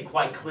 communicate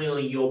quite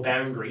clearly your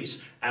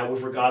boundaries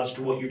with regards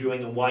to what you're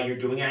doing and why you're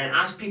doing it, and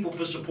ask people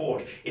for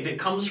support. If it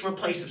comes from a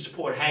place of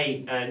support,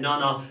 hey,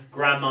 Nana,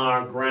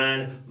 Grandma,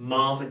 Gran,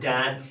 Mom,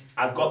 Dad,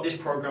 I've got this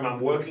program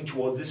I'm working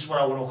towards, this is what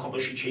I want to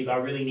accomplish, achieve, I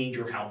really need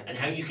your help. And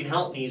how you can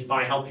help me is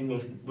by helping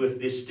with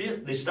this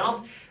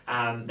stuff.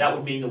 That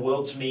would mean the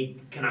world to me.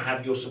 Can I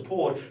have your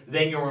support?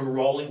 Then you're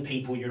enrolling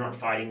people, you're not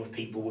fighting with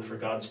people with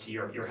regards to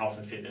your health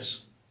and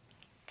fitness.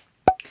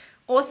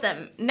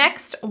 Awesome.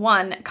 Next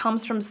one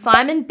comes from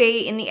Simon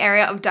B in the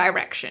area of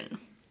direction.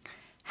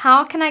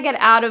 How can I get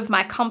out of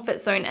my comfort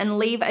zone and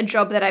leave a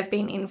job that I've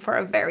been in for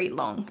a very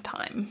long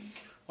time?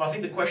 Well, I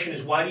think the question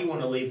is, why do you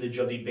want to leave the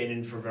job that you've been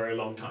in for a very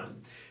long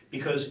time?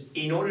 Because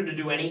in order to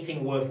do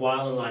anything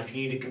worthwhile in life,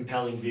 you need a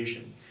compelling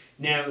vision.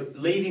 Now,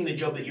 leaving the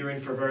job that you're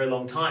in for a very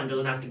long time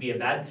doesn't have to be a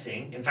bad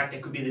thing. In fact,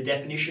 it could be the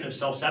definition of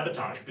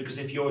self-sabotage, because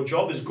if your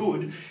job is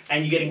good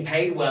and you're getting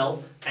paid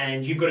well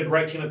and you've got a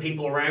great team of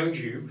people around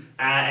you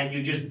and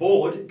you're just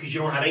bored because you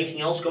don't have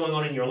anything else going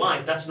on in your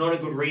life, that's not a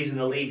good reason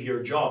to leave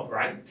your job,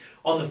 right?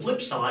 On the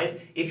flip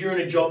side, if you're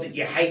in a job that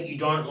you hate, you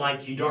don't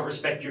like, you don't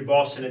respect your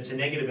boss, and it's a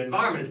negative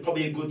environment, it's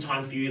probably a good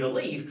time for you to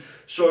leave.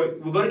 So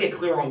we've got to get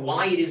clear on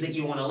why it is that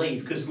you want to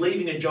leave, because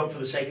leaving a job for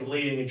the sake of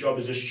leaving a job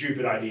is a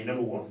stupid idea,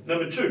 number one.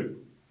 Number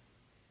two,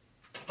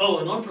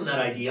 following on from that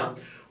idea,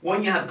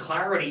 when you have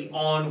clarity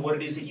on what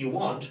it is that you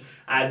want,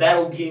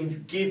 that'll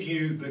give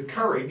you the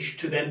courage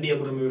to then be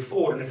able to move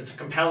forward. And if it's a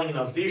compelling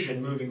enough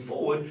vision moving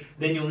forward,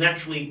 then you'll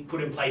naturally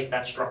put in place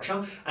that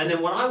structure. And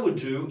then what I would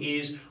do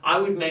is I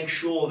would make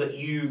sure that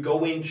you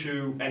go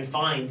into and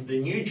find the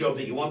new job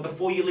that you want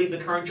before you leave the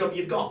current job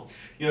you've got.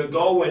 You know,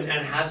 go and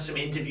have some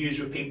interviews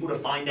with people to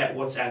find out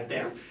what's out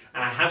there.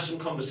 Have some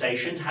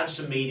conversations, have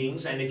some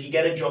meetings, and if you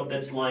get a job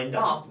that's lined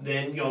up,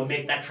 then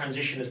make that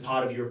transition as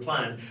part of your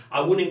plan.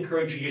 I wouldn't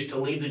encourage you just to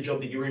leave the job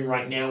that you're in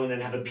right now and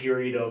then have a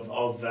period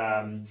of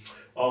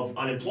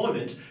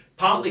unemployment,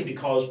 partly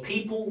because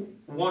people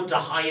want to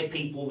hire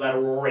people that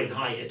are already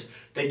hired.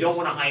 They don't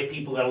want to hire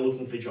people that are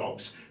looking for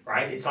jobs,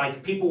 right? It's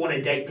like people want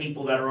to date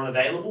people that are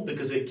unavailable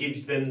because it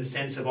gives them the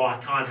sense of, oh, I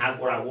can't have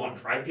what I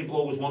want, right? People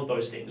always want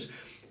those things.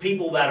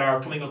 People that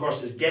are coming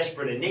across as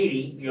desperate and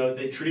needy,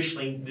 that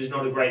traditionally there's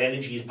not a great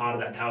energy as part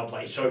of that power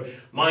play. So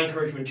my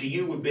encouragement to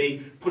you would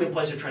be put in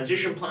place a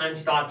transition plan,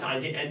 start to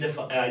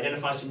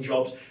identify some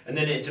jobs, and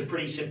then it's a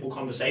pretty simple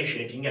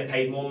conversation. If you can get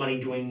paid more money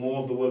doing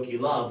more of the work you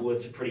love, well,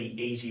 it's a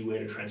pretty easy way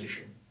to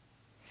transition.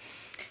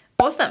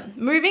 Awesome.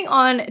 Moving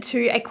on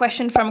to a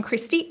question from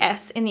Christy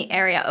S in the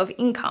area of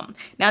income.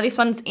 Now this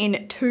one's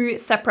in two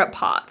separate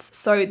parts.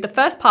 So the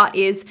first part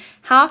is,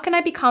 how can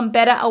I become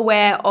better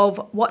aware of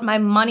what my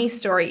money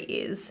story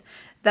is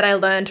that I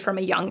learned from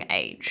a young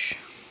age?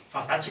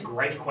 That's a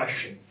great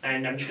question.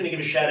 And I'm just going to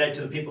give a shout out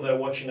to the people that are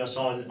watching us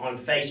on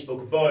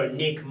Facebook. Bo,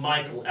 Nick,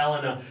 Michael,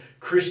 Eleanor,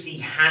 Christy,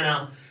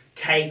 Hannah,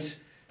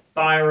 Kate,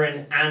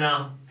 Byron,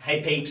 Anna.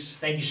 Hey peeps,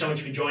 thank you so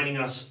much for joining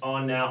us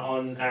on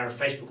our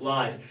Facebook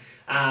Live.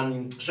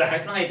 So how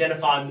can I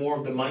identify more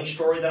of the money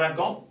story that I've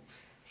got?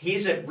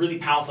 Here's a really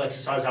powerful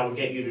exercise I would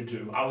get you to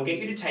do. I would get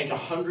you to take a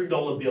 $100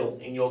 bill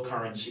in your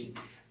currency.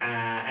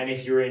 And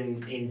if you're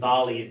in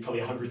Bali, it's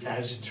probably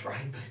 100,000,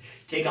 right? But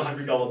take a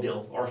 $100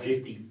 bill or a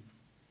 50.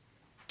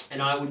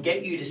 And I would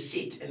get you to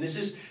sit, and this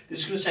is going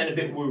to sound a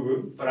bit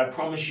woo-woo, but I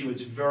promise you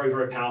it's very,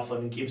 very powerful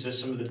and gives us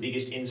some of the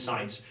biggest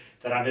insights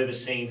that I've ever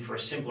seen for a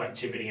simple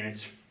activity, and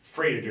it's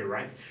free to do,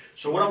 right?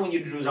 So what I want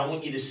you to do is I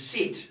want you to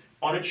sit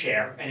on a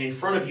chair, and in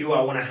front of you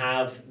I want to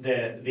have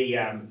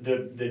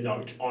the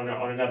note on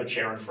another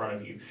chair in front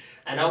of you.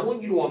 And I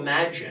want you to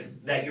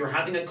imagine that you're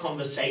having a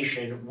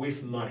conversation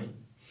with money.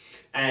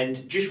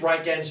 And just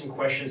write down some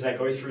questions that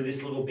go through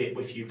this little bit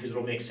with you, because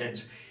it'll make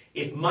sense.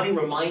 If money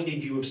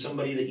reminded you of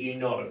somebody that you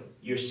know,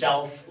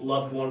 yourself,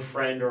 loved one,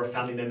 friend, or a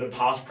family member,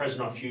 past,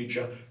 present, or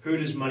future, who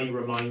does money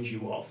remind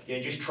you of?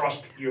 Just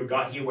trust your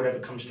gut here, whatever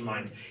comes to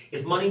mind.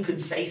 If money could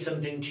say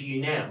something to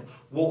you now,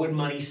 what would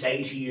money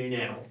say to you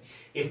now?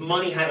 If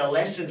money had a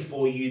lesson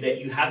for you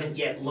that you haven't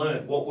yet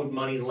learned, what would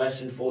money's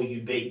lesson for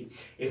you be?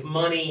 If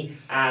money,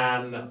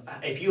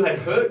 if you had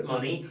hurt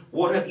money,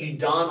 what have you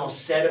done or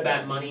said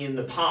about money in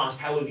the past?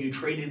 How have you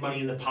treated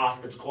money in the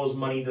past that's caused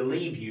money to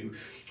leave you?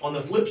 On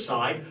the flip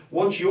side,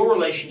 what's your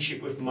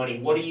relationship with money?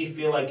 What do you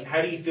feel like?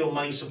 How do you feel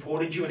money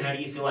supported you, and how do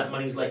you feel like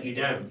money's let you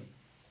down?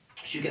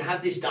 So you can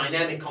have this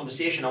dynamic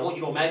conversation. I want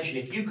you to imagine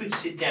if you could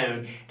sit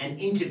down and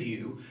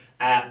interview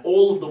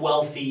all of the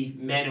wealthy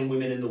men and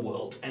women in the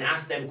world and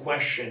ask them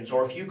questions,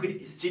 or if you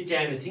could sit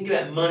down and think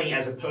about money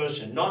as a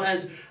person, not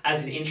as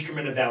an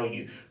instrument of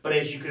value, but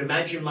as you could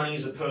imagine money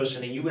as a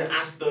person, and you would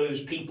ask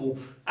those people,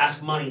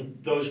 ask money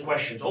those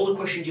questions, all the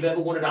questions you've ever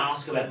wanted to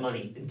ask about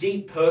money,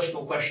 deep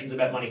personal questions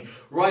about money.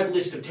 Write a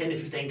list of 10 to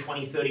 15,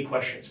 20, 30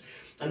 questions.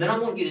 And then I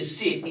want you to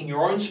sit in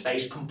your own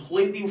space,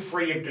 completely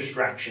free of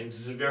distractions.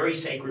 It's a very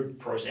sacred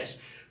process.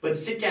 But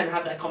sit down and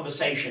have that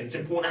conversation. It's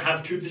important to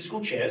have 2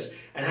 physical chairs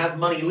and have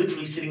money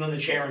literally sitting on the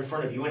chair in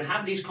front of you, and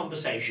have these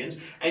conversations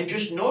and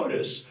just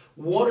notice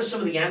what are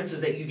some of the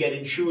answers that you get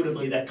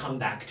intuitively that come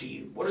back to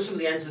you. What are some of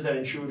the answers that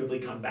intuitively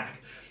come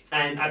back?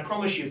 And I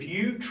promise you, if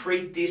you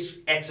treat this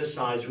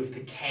exercise with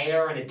the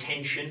care and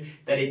attention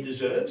that it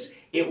deserves,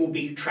 it will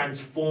be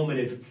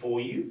transformative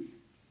for you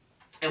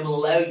and will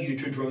allow you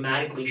to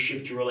dramatically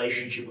shift your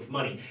relationship with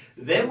money.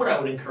 Then what I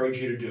would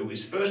encourage you to do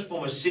is first and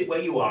foremost sit where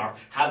you are,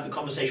 have the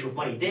conversation with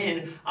money.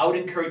 Then I would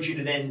encourage you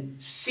to then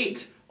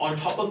sit on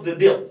top of the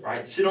bill,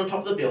 right? Sit on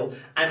top of the bill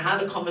and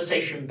have a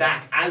conversation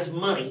back as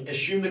money,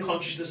 assume the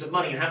consciousness of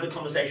money and have the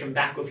conversation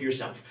back with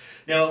yourself.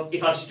 Now,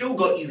 if I've still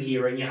got you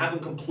here and you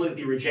haven't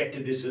completely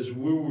rejected this as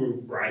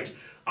woo-woo, right?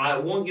 I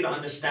want you to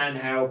understand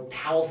how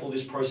powerful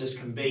this process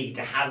can be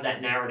to have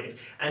that narrative.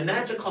 And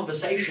that's a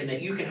conversation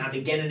that you can have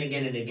again and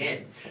again and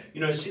again.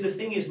 See, the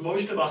thing is,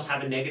 most of us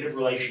have a negative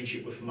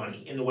relationship with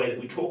money in the way that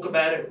we talk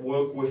about it,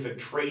 work with it,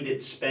 treat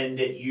it, spend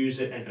it,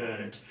 use it, and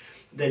earn it.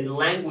 The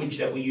language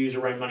that we use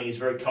around money is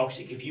very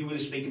toxic. If you were to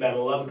speak about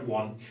a loved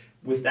one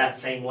with that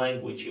same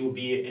language, it would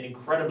be an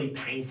incredibly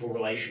painful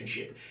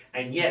relationship.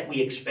 And yet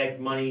we expect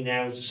money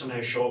now to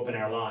somehow show up in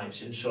our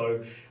lives. And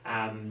so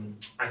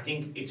I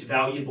think it's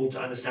valuable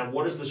to understand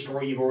what is the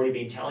story you've already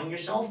been telling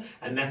yourself,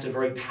 and that's a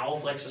very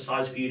powerful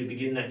exercise for you to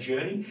begin that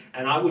journey.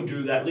 And I would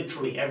do that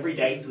literally every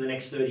day for the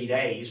next 30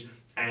 days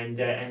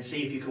and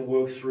see if you can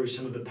work through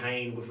some of the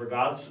pain with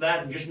regards to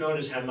that, and just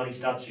notice how money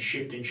starts to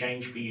shift and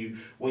change for you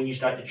when you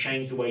start to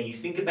change the way you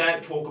think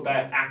about, talk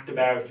about, act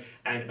about,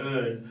 and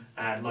earn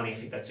money. I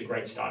think that's a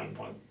great starting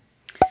point.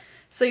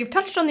 So you've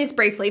touched on this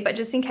briefly, but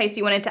just in case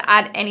you wanted to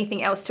add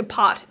anything else to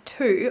part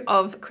 2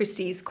 of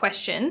Christy's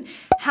question,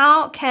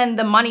 how can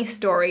the money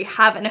story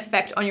have an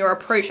effect on your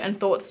approach and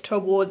thoughts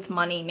towards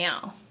money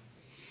now?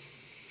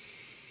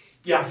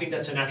 Yeah, I think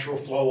that's a natural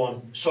flow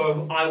on.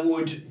 So I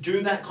would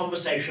do that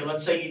conversation.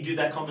 Let's say you do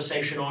that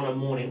conversation on a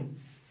morning.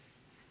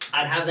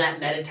 I'd have that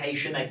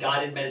meditation, that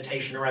guided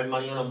meditation around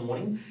money on a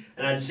morning,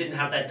 and I'd sit and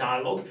have that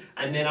dialogue,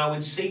 and then I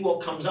would see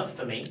what comes up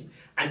for me,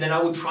 and then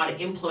I would try to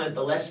implement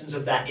the lessons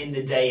of that in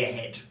the day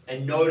ahead,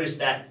 and notice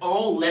that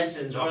all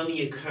lessons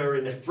only occur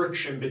in the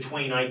friction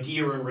between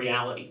idea and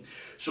reality.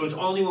 So it's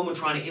only when we're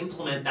trying to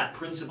implement that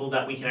principle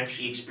that we can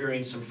actually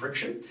experience some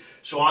friction.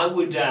 So I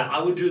would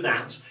do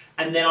that.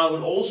 And then I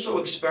would also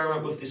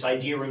experiment with this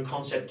idea and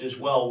concept as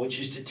well, which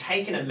is to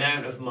take an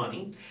amount of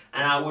money,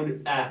 and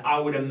I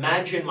would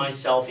imagine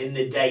myself in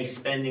the day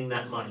spending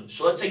that money.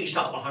 So let's say you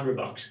start with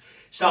 $100.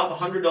 Start with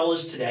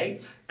 $100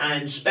 today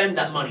and spend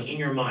that money in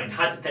your mind.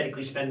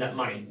 Hypothetically spend that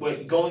money.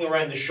 We're going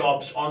around the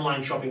shops,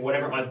 online shopping,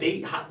 whatever it might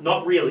be.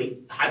 Not really,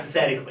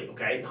 hypothetically,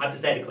 okay?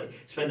 Hypothetically,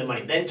 spend the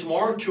money. Then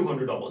tomorrow,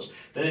 $200.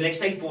 Then the next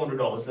day,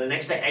 $400. Then the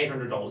next day,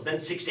 $800. Then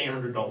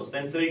 $1,600.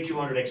 Then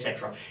 $3,200,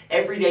 etc.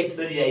 Every day for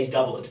 30 days,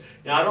 double it.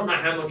 Now, I don't know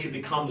how much it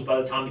becomes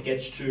by the time it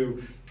gets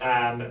to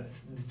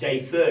day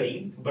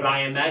 30, but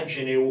I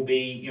imagine it will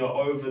be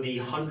over the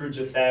hundreds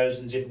of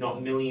thousands, if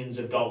not millions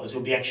of dollars. It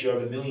will be actually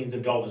over millions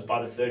of dollars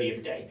by the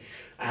 30th day.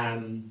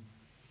 And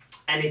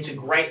it's a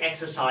great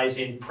exercise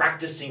in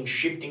practicing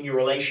shifting your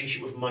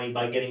relationship with money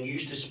by getting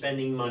used to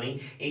spending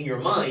money in your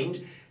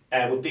mind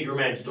with bigger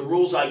amounts. The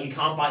rules are you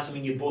can't buy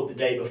something you bought the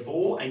day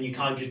before, and you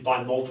can't just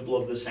buy multiple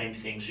of the same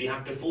thing. So you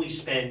have to fully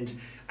spend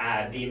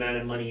the amount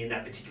of money in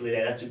that particular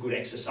day. That's a good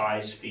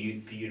exercise for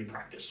you to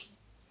practice.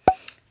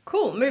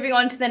 Cool. Moving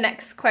on to the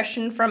next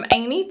question from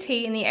Amy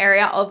T in the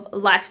area of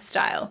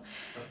lifestyle.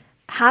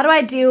 How do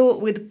I deal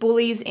with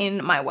bullies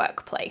in my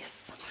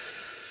workplace?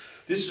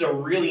 This is a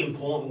really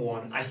important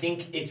one. I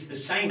think it's the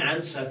same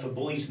answer for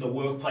bullies in the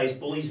workplace,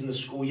 bullies in the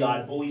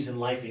schoolyard, bullies in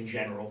life in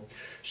general.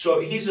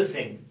 So here's the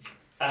thing.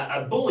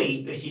 A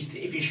bully,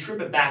 if you strip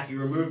it back, you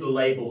remove the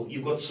label,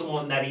 you've got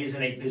someone that is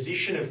in a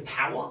position of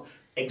power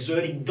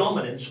exerting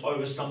dominance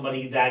over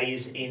somebody that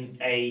is in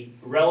a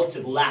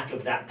relative lack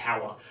of that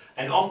power.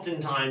 And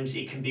oftentimes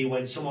it can be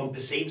when someone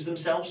perceives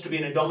themselves to be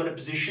in a dominant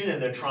position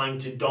and they're trying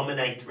to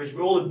dominate.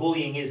 All the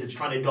bullying is, it's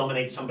trying to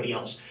dominate somebody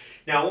else.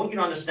 Now, I want you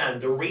to understand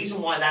the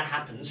reason why that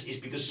happens is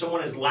because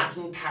someone is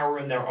lacking power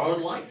in their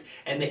own life,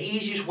 and the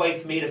easiest way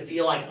for me to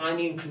feel like I'm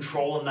in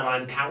control and that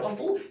I'm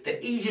powerful,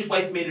 the easiest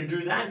way for me to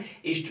do that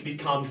is to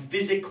become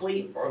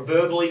physically or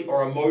verbally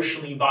or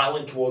emotionally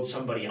violent towards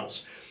somebody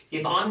else.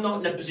 If I'm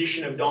not in a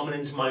position of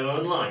dominance in my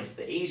own life,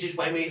 the easiest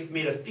way for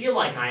me to feel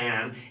like I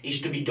am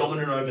is to be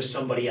dominant over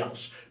somebody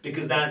else,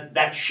 because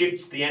that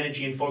shifts the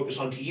energy and focus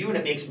onto you and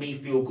it makes me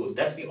feel good.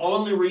 That's the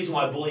only reason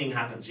why bullying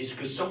happens, is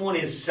because someone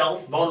is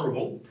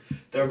self-vulnerable.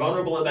 They're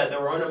vulnerable about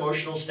their own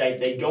emotional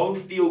state. They don't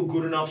feel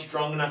good enough,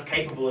 strong enough,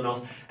 capable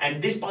enough.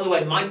 And this, by the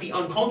way, might be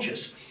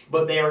unconscious,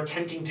 but they are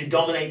attempting to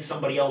dominate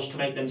somebody else to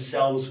make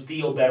themselves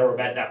feel better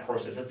about that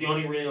process. That's the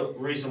only real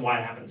reason why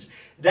it happens.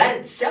 That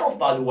itself,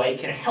 by the way,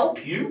 can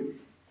help you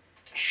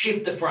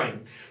shift the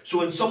frame. So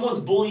when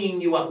someone's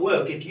bullying you at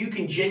work, if you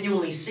can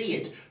genuinely see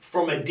it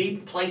from a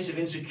deep place of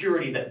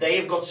insecurity, that they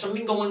have got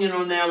something going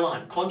on in their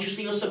life,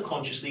 consciously or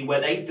subconsciously,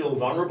 where they feel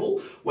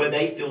vulnerable, where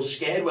they feel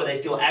scared, where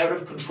they feel out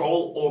of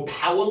control or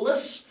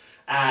powerless,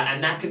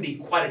 and that can be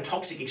quite a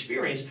toxic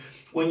experience.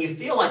 When you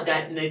feel like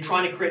that and they're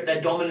trying to create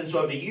that dominance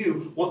over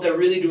you, what they're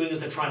really doing is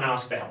they're trying to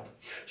ask for help.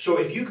 So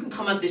if you can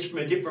come at this from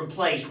a different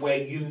place where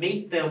you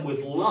meet them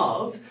with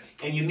love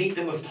and you meet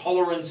them with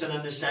tolerance and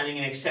understanding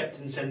and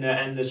acceptance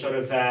and the sort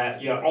of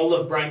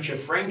olive branch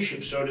of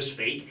friendship, so to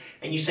speak,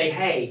 and you say,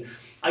 hey,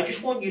 I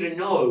just want you to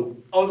know,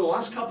 over the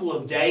last couple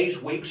of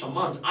days, weeks, or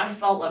months, I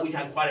felt like we've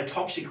had quite a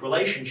toxic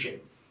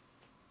relationship.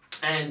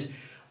 And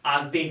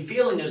I've been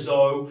feeling as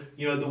though,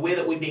 the way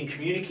that we've been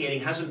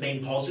communicating hasn't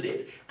been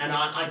positive. And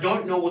I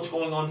don't know what's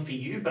going on for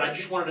you, but I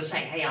just wanted to say,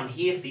 hey, I'm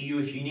here for you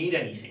if you need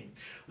anything.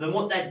 Then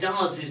what that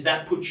does is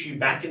that puts you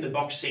back in the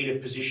box seat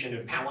of position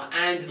of power,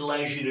 and it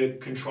allows you to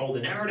control the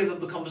narrative of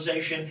the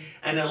conversation,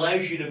 and it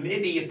allows you to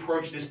maybe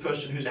approach this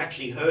person who's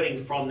actually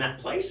hurting from that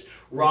place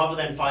rather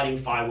than fighting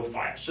fire with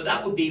fire. So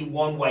that would be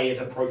one way of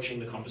approaching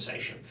the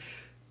conversation.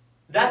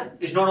 That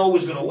is not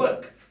always going to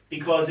work,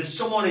 because if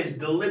someone is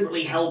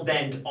deliberately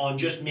hell-bent on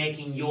just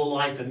making your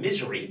life a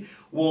misery,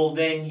 well,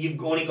 then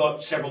you've only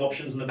got several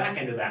options on the back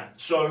end of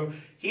that. So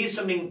here's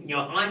something,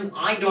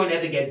 I don't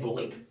ever get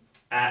bullied.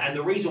 And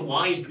the reason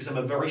why is because I'm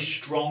a very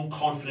strong,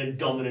 confident,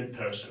 dominant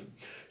person.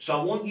 So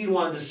I want you to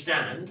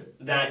understand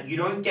that you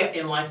don't get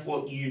in life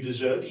what you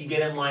deserve, you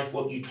get in life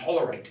what you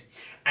tolerate.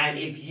 And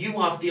if you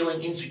are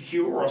feeling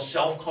insecure or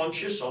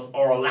self-conscious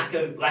or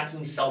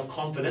lacking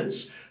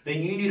self-confidence,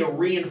 then you need to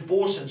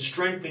reinforce and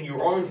strengthen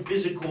your own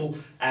physical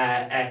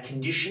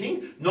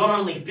conditioning, not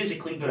only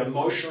physically, but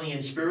emotionally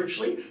and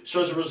spiritually.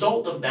 So as a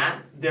result of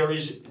that, there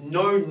is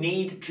no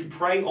need to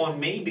prey on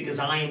me, because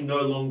I am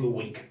no longer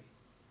weak.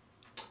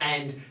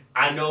 And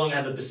I no longer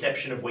have a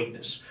perception of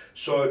weakness.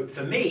 So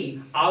for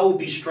me, I will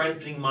be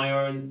strengthening my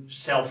own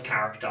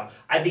self-character.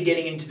 I'd be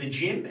getting into the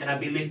gym and I'd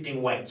be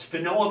lifting weights for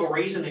no other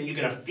reason than you're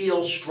going to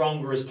feel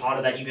stronger as part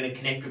of that. You're going to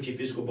connect with your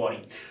physical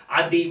body.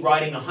 I'd be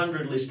writing a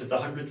 100 list of the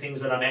 100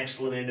 things that I'm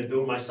excellent in to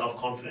build my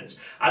self-confidence.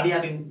 I'd be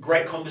having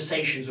great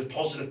conversations with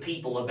positive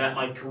people about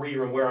my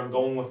career and where I'm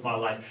going with my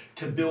life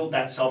to build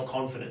that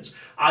self-confidence.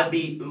 I'd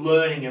be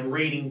learning and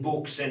reading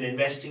books and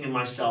investing in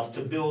myself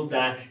to build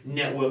that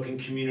network and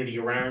community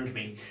around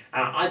me.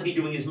 I'd be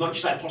doing as much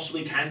as I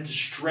possibly can to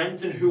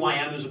strengthen who I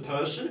am as a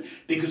person,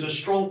 because a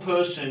strong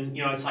person,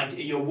 it's like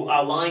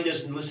our lion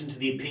doesn't listen to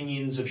the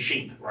opinions of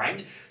sheep,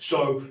 right?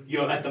 So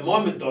at the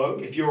moment though,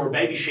 if you're a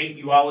baby sheep,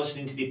 you are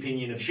listening to the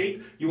opinion of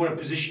sheep. You want to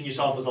position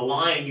yourself as a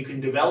lion, you can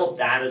develop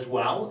that as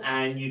well,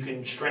 and you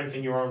can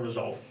strengthen your own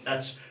resolve.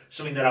 That's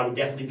something that I would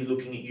definitely be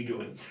looking at you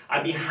doing.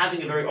 I'd be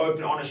having a very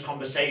open, honest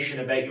conversation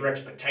about your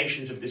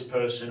expectations of this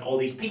person or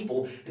these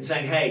people and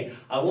saying, hey,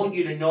 I want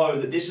you to know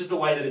that this is the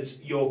way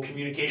that your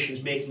communication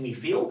is making me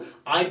feel.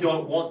 I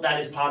don't want that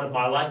as part of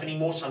my life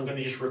anymore, so I'm going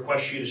to just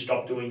request you to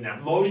stop doing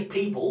that. Most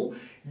people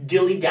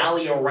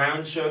dilly-dally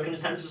around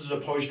circumstances as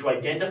opposed to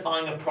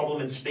identifying a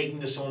problem and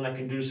speaking to someone that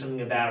can do something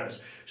about it.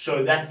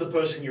 So that's the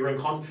person you're in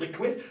conflict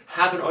with.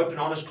 Have an open,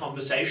 honest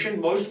conversation.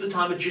 Most of the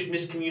time it's just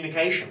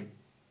miscommunication.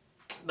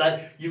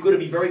 But you've got to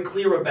be very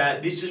clear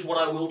about, this is what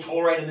I will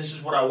tolerate and this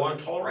is what I won't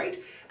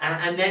tolerate.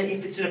 And then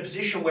if it's in a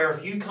position where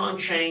if you can't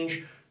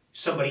change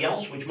somebody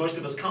else, which most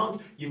of us can't,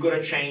 you've got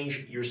to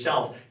change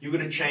yourself. You've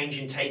got to change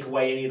and take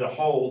away any of the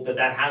hold that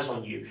has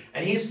on you.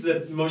 And here's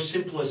the most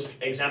simplest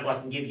example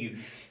I can give you.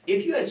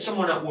 If you had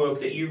someone at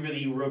work that you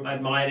really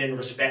admired and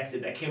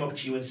respected that came up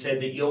to you and said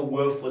that you're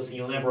worthless and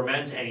you'll never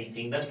amount to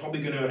anything, that's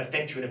probably going to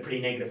affect you in a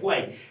pretty negative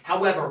way.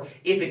 However,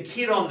 if a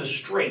kid on the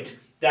street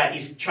that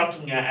is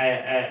chucking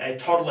a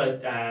toddler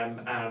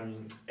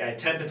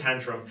temper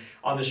tantrum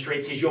on the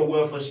street says you're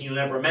worthless and you'll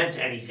never amount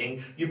to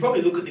anything, you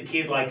probably look at the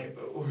kid like,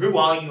 who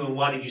are you and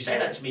why did you say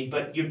that to me?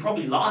 But you'd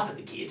probably laugh at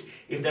the kid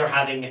if they're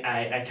having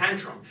a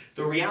tantrum.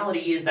 The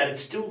reality is that it's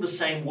still the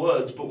same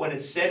words, but when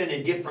it's said in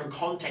a different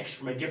context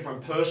from a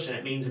different person,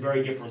 it means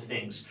very different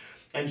things.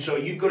 And so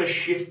you've got to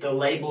shift the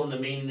label and the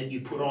meaning that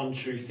you put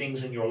onto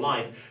things in your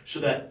life so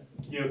that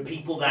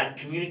people that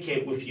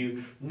communicate with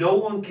you, no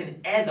one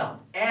can ever,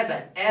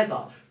 ever,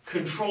 ever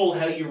control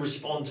how you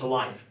respond to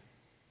life.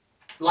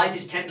 Life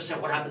is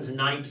 10% what happens and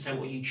 90%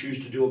 what you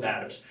choose to do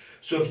about it.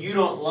 So if you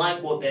don't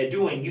like what they're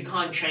doing, you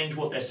can't change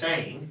what they're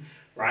saying,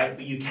 right?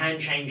 But you can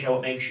change how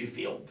it makes you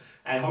feel.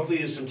 And hopefully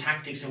there's some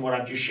tactics in what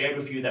I've just shared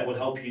with you that will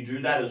help you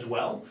do that as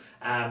well.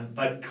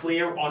 But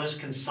clear,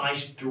 honest,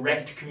 concise,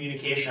 direct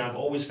communication I've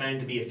always found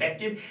to be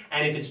effective.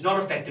 And if it's not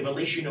effective, at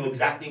least you know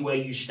exactly where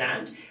you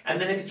stand.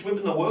 And then if it's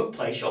within the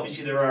workplace,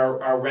 obviously there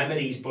are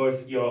remedies,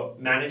 both your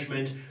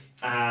management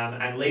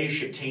and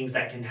leadership teams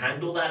that can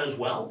handle that as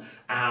well,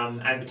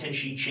 and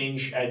potentially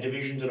change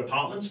divisions or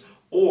departments,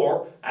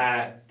 or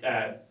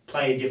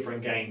play a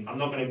different game. I'm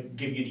not going to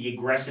give you the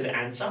aggressive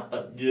answer,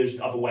 but there's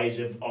other ways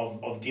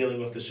of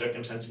dealing with the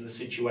circumstance and the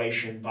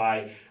situation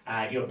by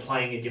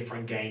playing a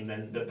different game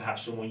than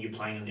perhaps the one you're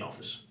playing in the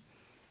office.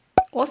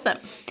 Awesome.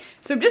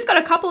 So we've just got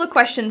a couple of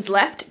questions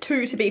left,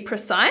 2 to be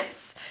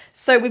precise.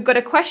 So we've got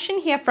a question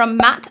here from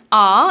Matt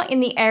R in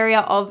the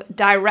area of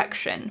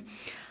direction.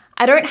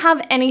 I don't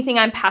have anything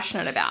I'm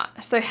passionate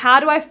about. So how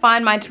do I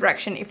find my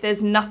direction if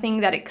there's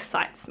nothing that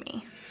excites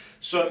me?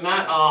 So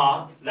Matt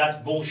R, that's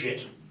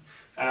bullshit.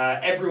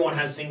 Everyone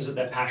has things that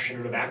they're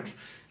passionate about.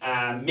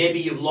 Maybe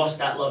you've lost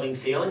that loving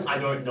feeling, I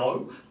don't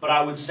know. But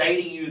I would say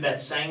to you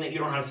that saying that you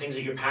don't have things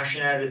that you're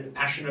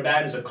passionate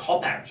about is a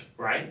cop-out,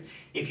 right?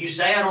 If you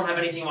say I don't have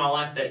anything in my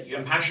life that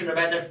I'm passionate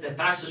about, that's the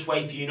fastest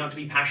way for you not to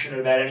be passionate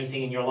about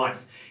anything in your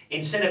life.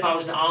 Instead, if I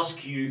was to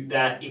ask you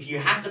that if you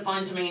had to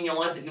find something in your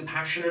life that you're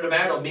passionate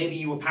about, or maybe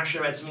you were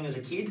passionate about something as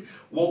a kid,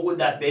 what would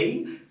that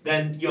be?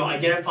 Then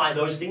identify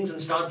those things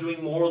and start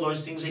doing more of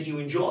those things that you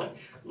enjoy.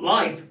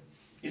 Life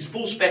is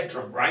full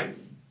spectrum, right?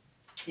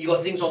 You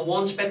got things on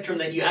one spectrum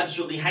that you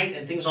absolutely hate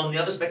and things on the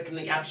other spectrum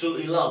that you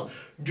absolutely love.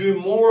 Do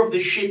more of the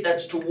shit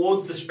that's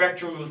towards the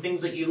spectrum of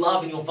things that you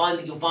love, and you'll find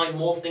that you'll find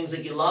more things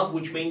that you love,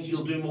 which means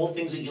you'll do more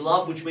things that you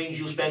love, which means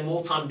you'll spend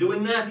more time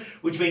doing that,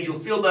 which means you'll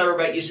feel better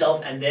about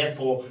yourself, and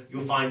therefore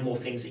you'll find more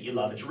things that you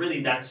love. It's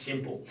really that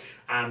simple.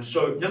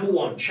 So number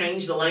 1,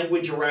 change the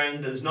language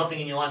around there's nothing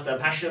in your life that I'm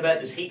passionate about.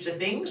 There's heaps of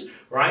things,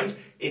 right?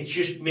 It's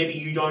just maybe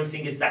you don't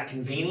think it's that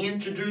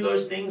convenient to do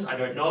those things. I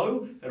don't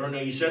know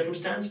your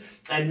circumstance.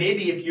 And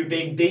maybe if you're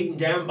being beaten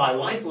down by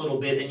life a little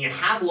bit and you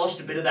have lost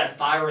a bit of that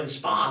fire and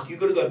spark, you've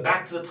got to go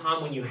back to the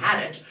time when you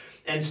had it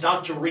and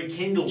start to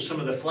rekindle some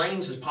of the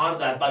flames as part of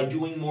that by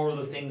doing more of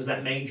the things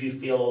that made you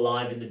feel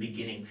alive in the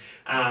beginning.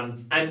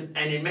 And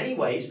in many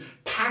ways,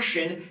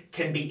 passion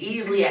can be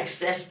easily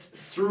accessed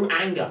through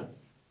anger.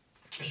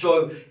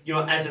 So,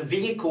 as a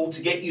vehicle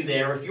to get you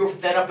there, if you're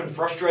fed up and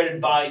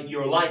frustrated by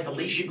your life, at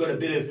least you've got a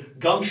bit of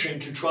gumption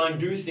to try and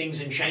do things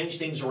and change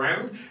things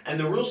around. And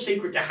the real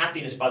secret to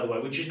happiness, by the way,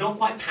 which is not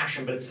quite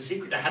passion, but it's the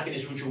secret to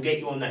happiness which will get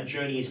you on that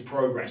journey, is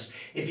progress.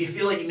 If you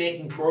feel like you're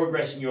making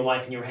progress in your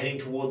life and you're heading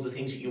towards the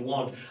things that you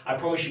want, I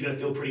promise you're going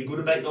to feel pretty good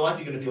about your life.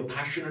 You're going to feel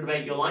passionate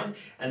about your life,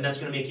 and that's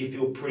going to make you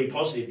feel pretty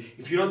positive.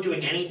 If you're not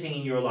doing anything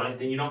in your life,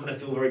 then you're not going to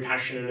feel very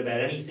passionate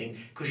about anything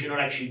because you're not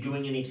actually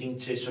doing anything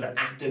to sort of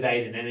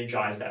activate and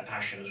energize that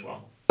passion as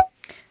well.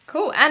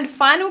 Cool. And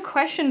final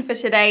question for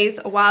today's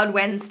Wild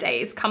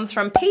Wednesdays comes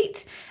from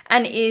Pete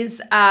and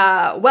is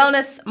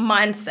wellness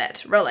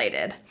mindset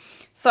related.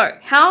 So,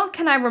 how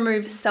can I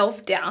remove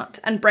self-doubt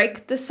and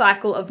break the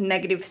cycle of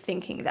negative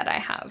thinking that I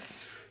have?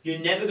 You're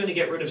never going to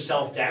get rid of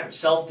self-doubt.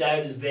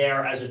 Self-doubt is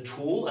there as a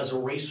tool, as a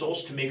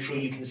resource to make sure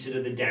you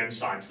consider the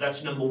downsides.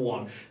 That's number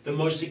 1. The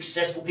most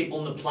successful people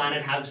on the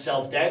planet have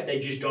self-doubt. They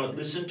just don't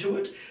listen to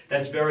it.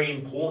 That's very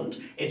important.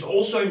 It's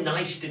also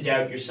nice to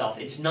doubt yourself.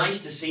 It's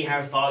nice to see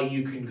how far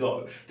you can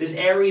go. There's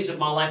areas of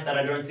my life that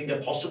I don't think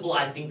are possible.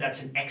 I think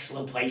that's an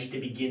excellent place to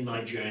begin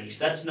my journey.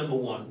 So that's number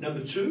 1.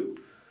 Number 2.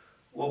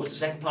 What was the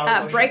second part of the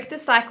question? Break the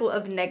cycle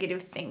of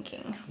negative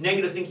thinking.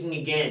 Negative thinking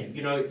again.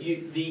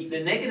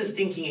 The negative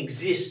thinking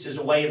exists as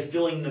a way of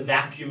filling the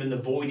vacuum and the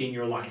void in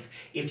your life.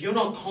 If you're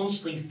not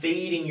constantly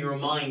feeding your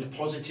mind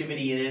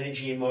positivity and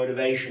energy and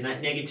motivation,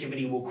 that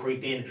negativity will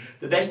creep in.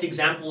 The best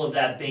example of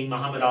that being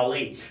Muhammad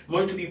Ali.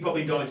 Most of you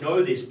probably don't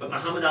know this, but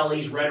Muhammad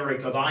Ali's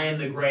rhetoric of I am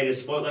the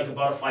greatest, float like a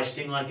butterfly,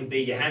 sting like a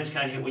bee, your hands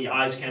can't hit what your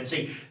eyes can't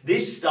see.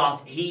 This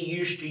stuff he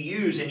used to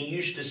use and he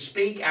used to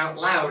speak out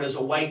loud as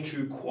a way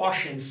to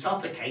quash and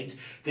suffocate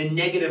the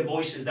negative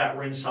voices that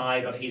were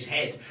inside of his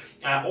head.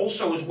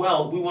 Also as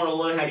well, we want to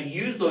learn how to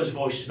use those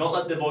voices, not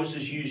let the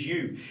voices use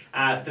you.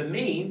 For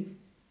me,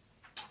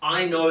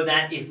 I know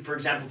that if, for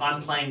example, if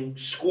I'm playing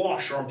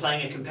squash or I'm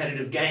playing a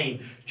competitive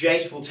game,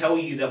 Jace will tell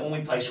you that when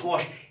we play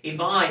squash,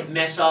 if I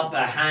mess up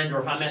a hand or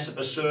if I mess up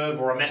a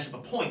serve or I mess up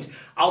a point,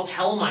 I'll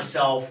tell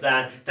myself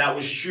that that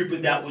was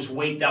stupid, that was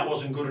weak, that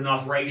wasn't good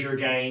enough, raise your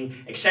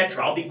game,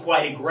 etc. I'll be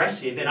quite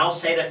aggressive and I'll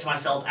say that to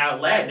myself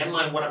out loud. Never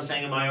mind what I'm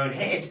saying in my own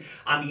head.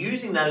 I'm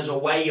using that as a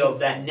way of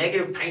that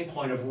negative pain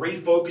point of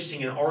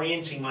refocusing and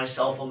orienting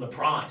myself on the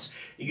prize.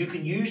 You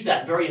can use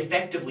that very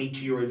effectively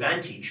to your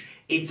advantage.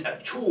 It's a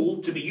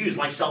tool to be used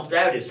like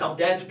self-doubt is.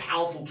 Self-doubt is a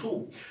powerful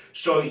tool.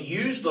 So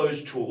use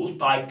those tools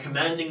by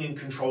commanding and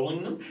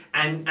controlling them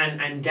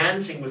and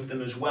dancing with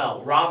them as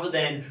well. Rather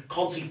than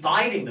constantly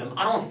fighting them,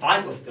 I don't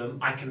fight with them,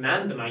 I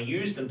command them, I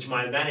use them to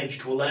my advantage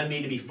to allow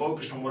me to be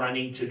focused on what I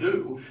need to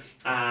do.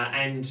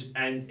 And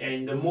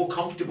the more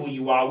comfortable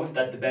you are with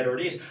that, the better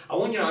it is. I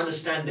want you to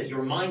understand that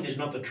your mind is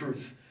not the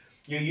truth.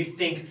 You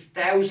think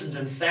thousands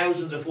and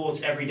thousands of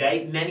thoughts every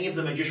day. Many of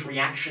them are just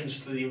reactions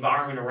to the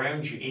environment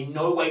around you. In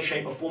no way,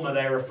 shape, or form are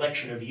they a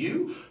reflection of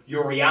you,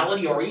 your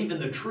reality, or even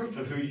the truth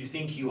of who you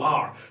think you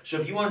are. So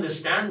if you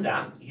understand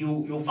that,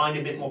 you'll find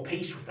a bit more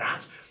peace with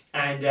that.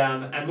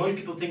 And most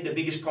people think the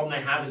biggest problem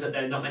they have is that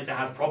they're not meant to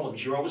have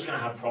problems. You're always going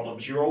to have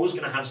problems. You're always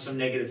going to have some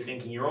negative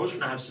thinking. You're always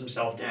going to have some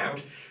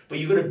self-doubt. But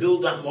you've got to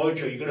build that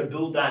mojo. You've got to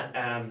build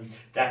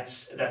that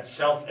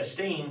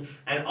self-esteem,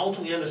 and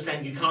ultimately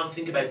understand you can't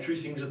think about two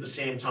things at the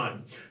same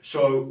time.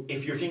 So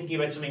if you're thinking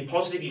about something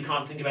positive, you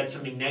can't think about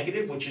something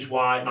negative, which is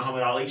why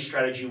Muhammad Ali's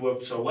strategy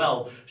worked so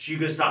well. So you've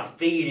got to start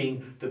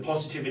feeding the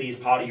positivity as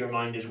part of your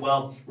mind as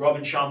well.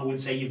 Robin Sharma would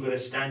say you've got to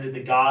stand at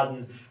the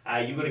garden.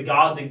 You've got to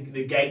guard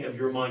the gate of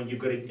your mind. You've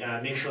got to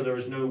make sure there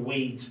is no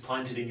weeds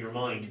planted in your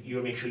mind. You've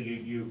got to make sure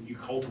you're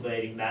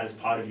cultivating that as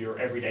part of your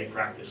everyday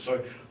practice.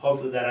 So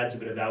hopefully that adds a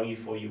bit of value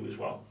for you as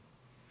well.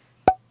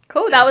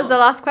 Cool, that was the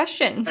last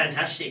question.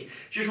 Fantastic.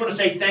 Just want to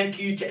say thank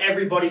you to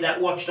everybody that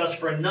watched us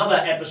for another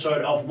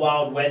episode of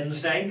Wild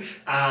Wednesday.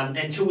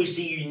 Until we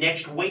see you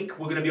next week,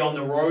 we're going to be on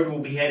the road. We'll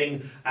be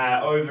heading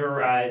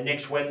over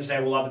next Wednesday.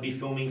 We'll either be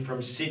filming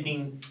from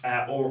Sydney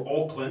or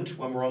Auckland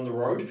when we're on the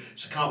road.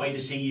 So can't wait to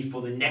see you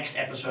for the next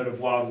episode of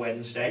Wild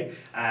Wednesday.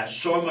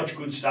 So much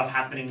good stuff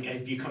happening.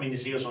 If you're coming to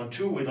see us on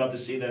tour, we'd love to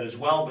see that as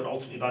well. But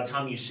ultimately, by the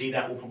time you see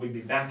that, we'll probably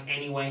be back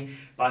anyway.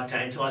 But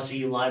until I see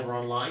you live or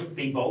online,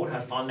 be bold,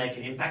 have fun, make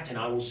an impact, and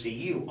I will see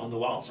you on the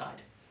wild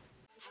side.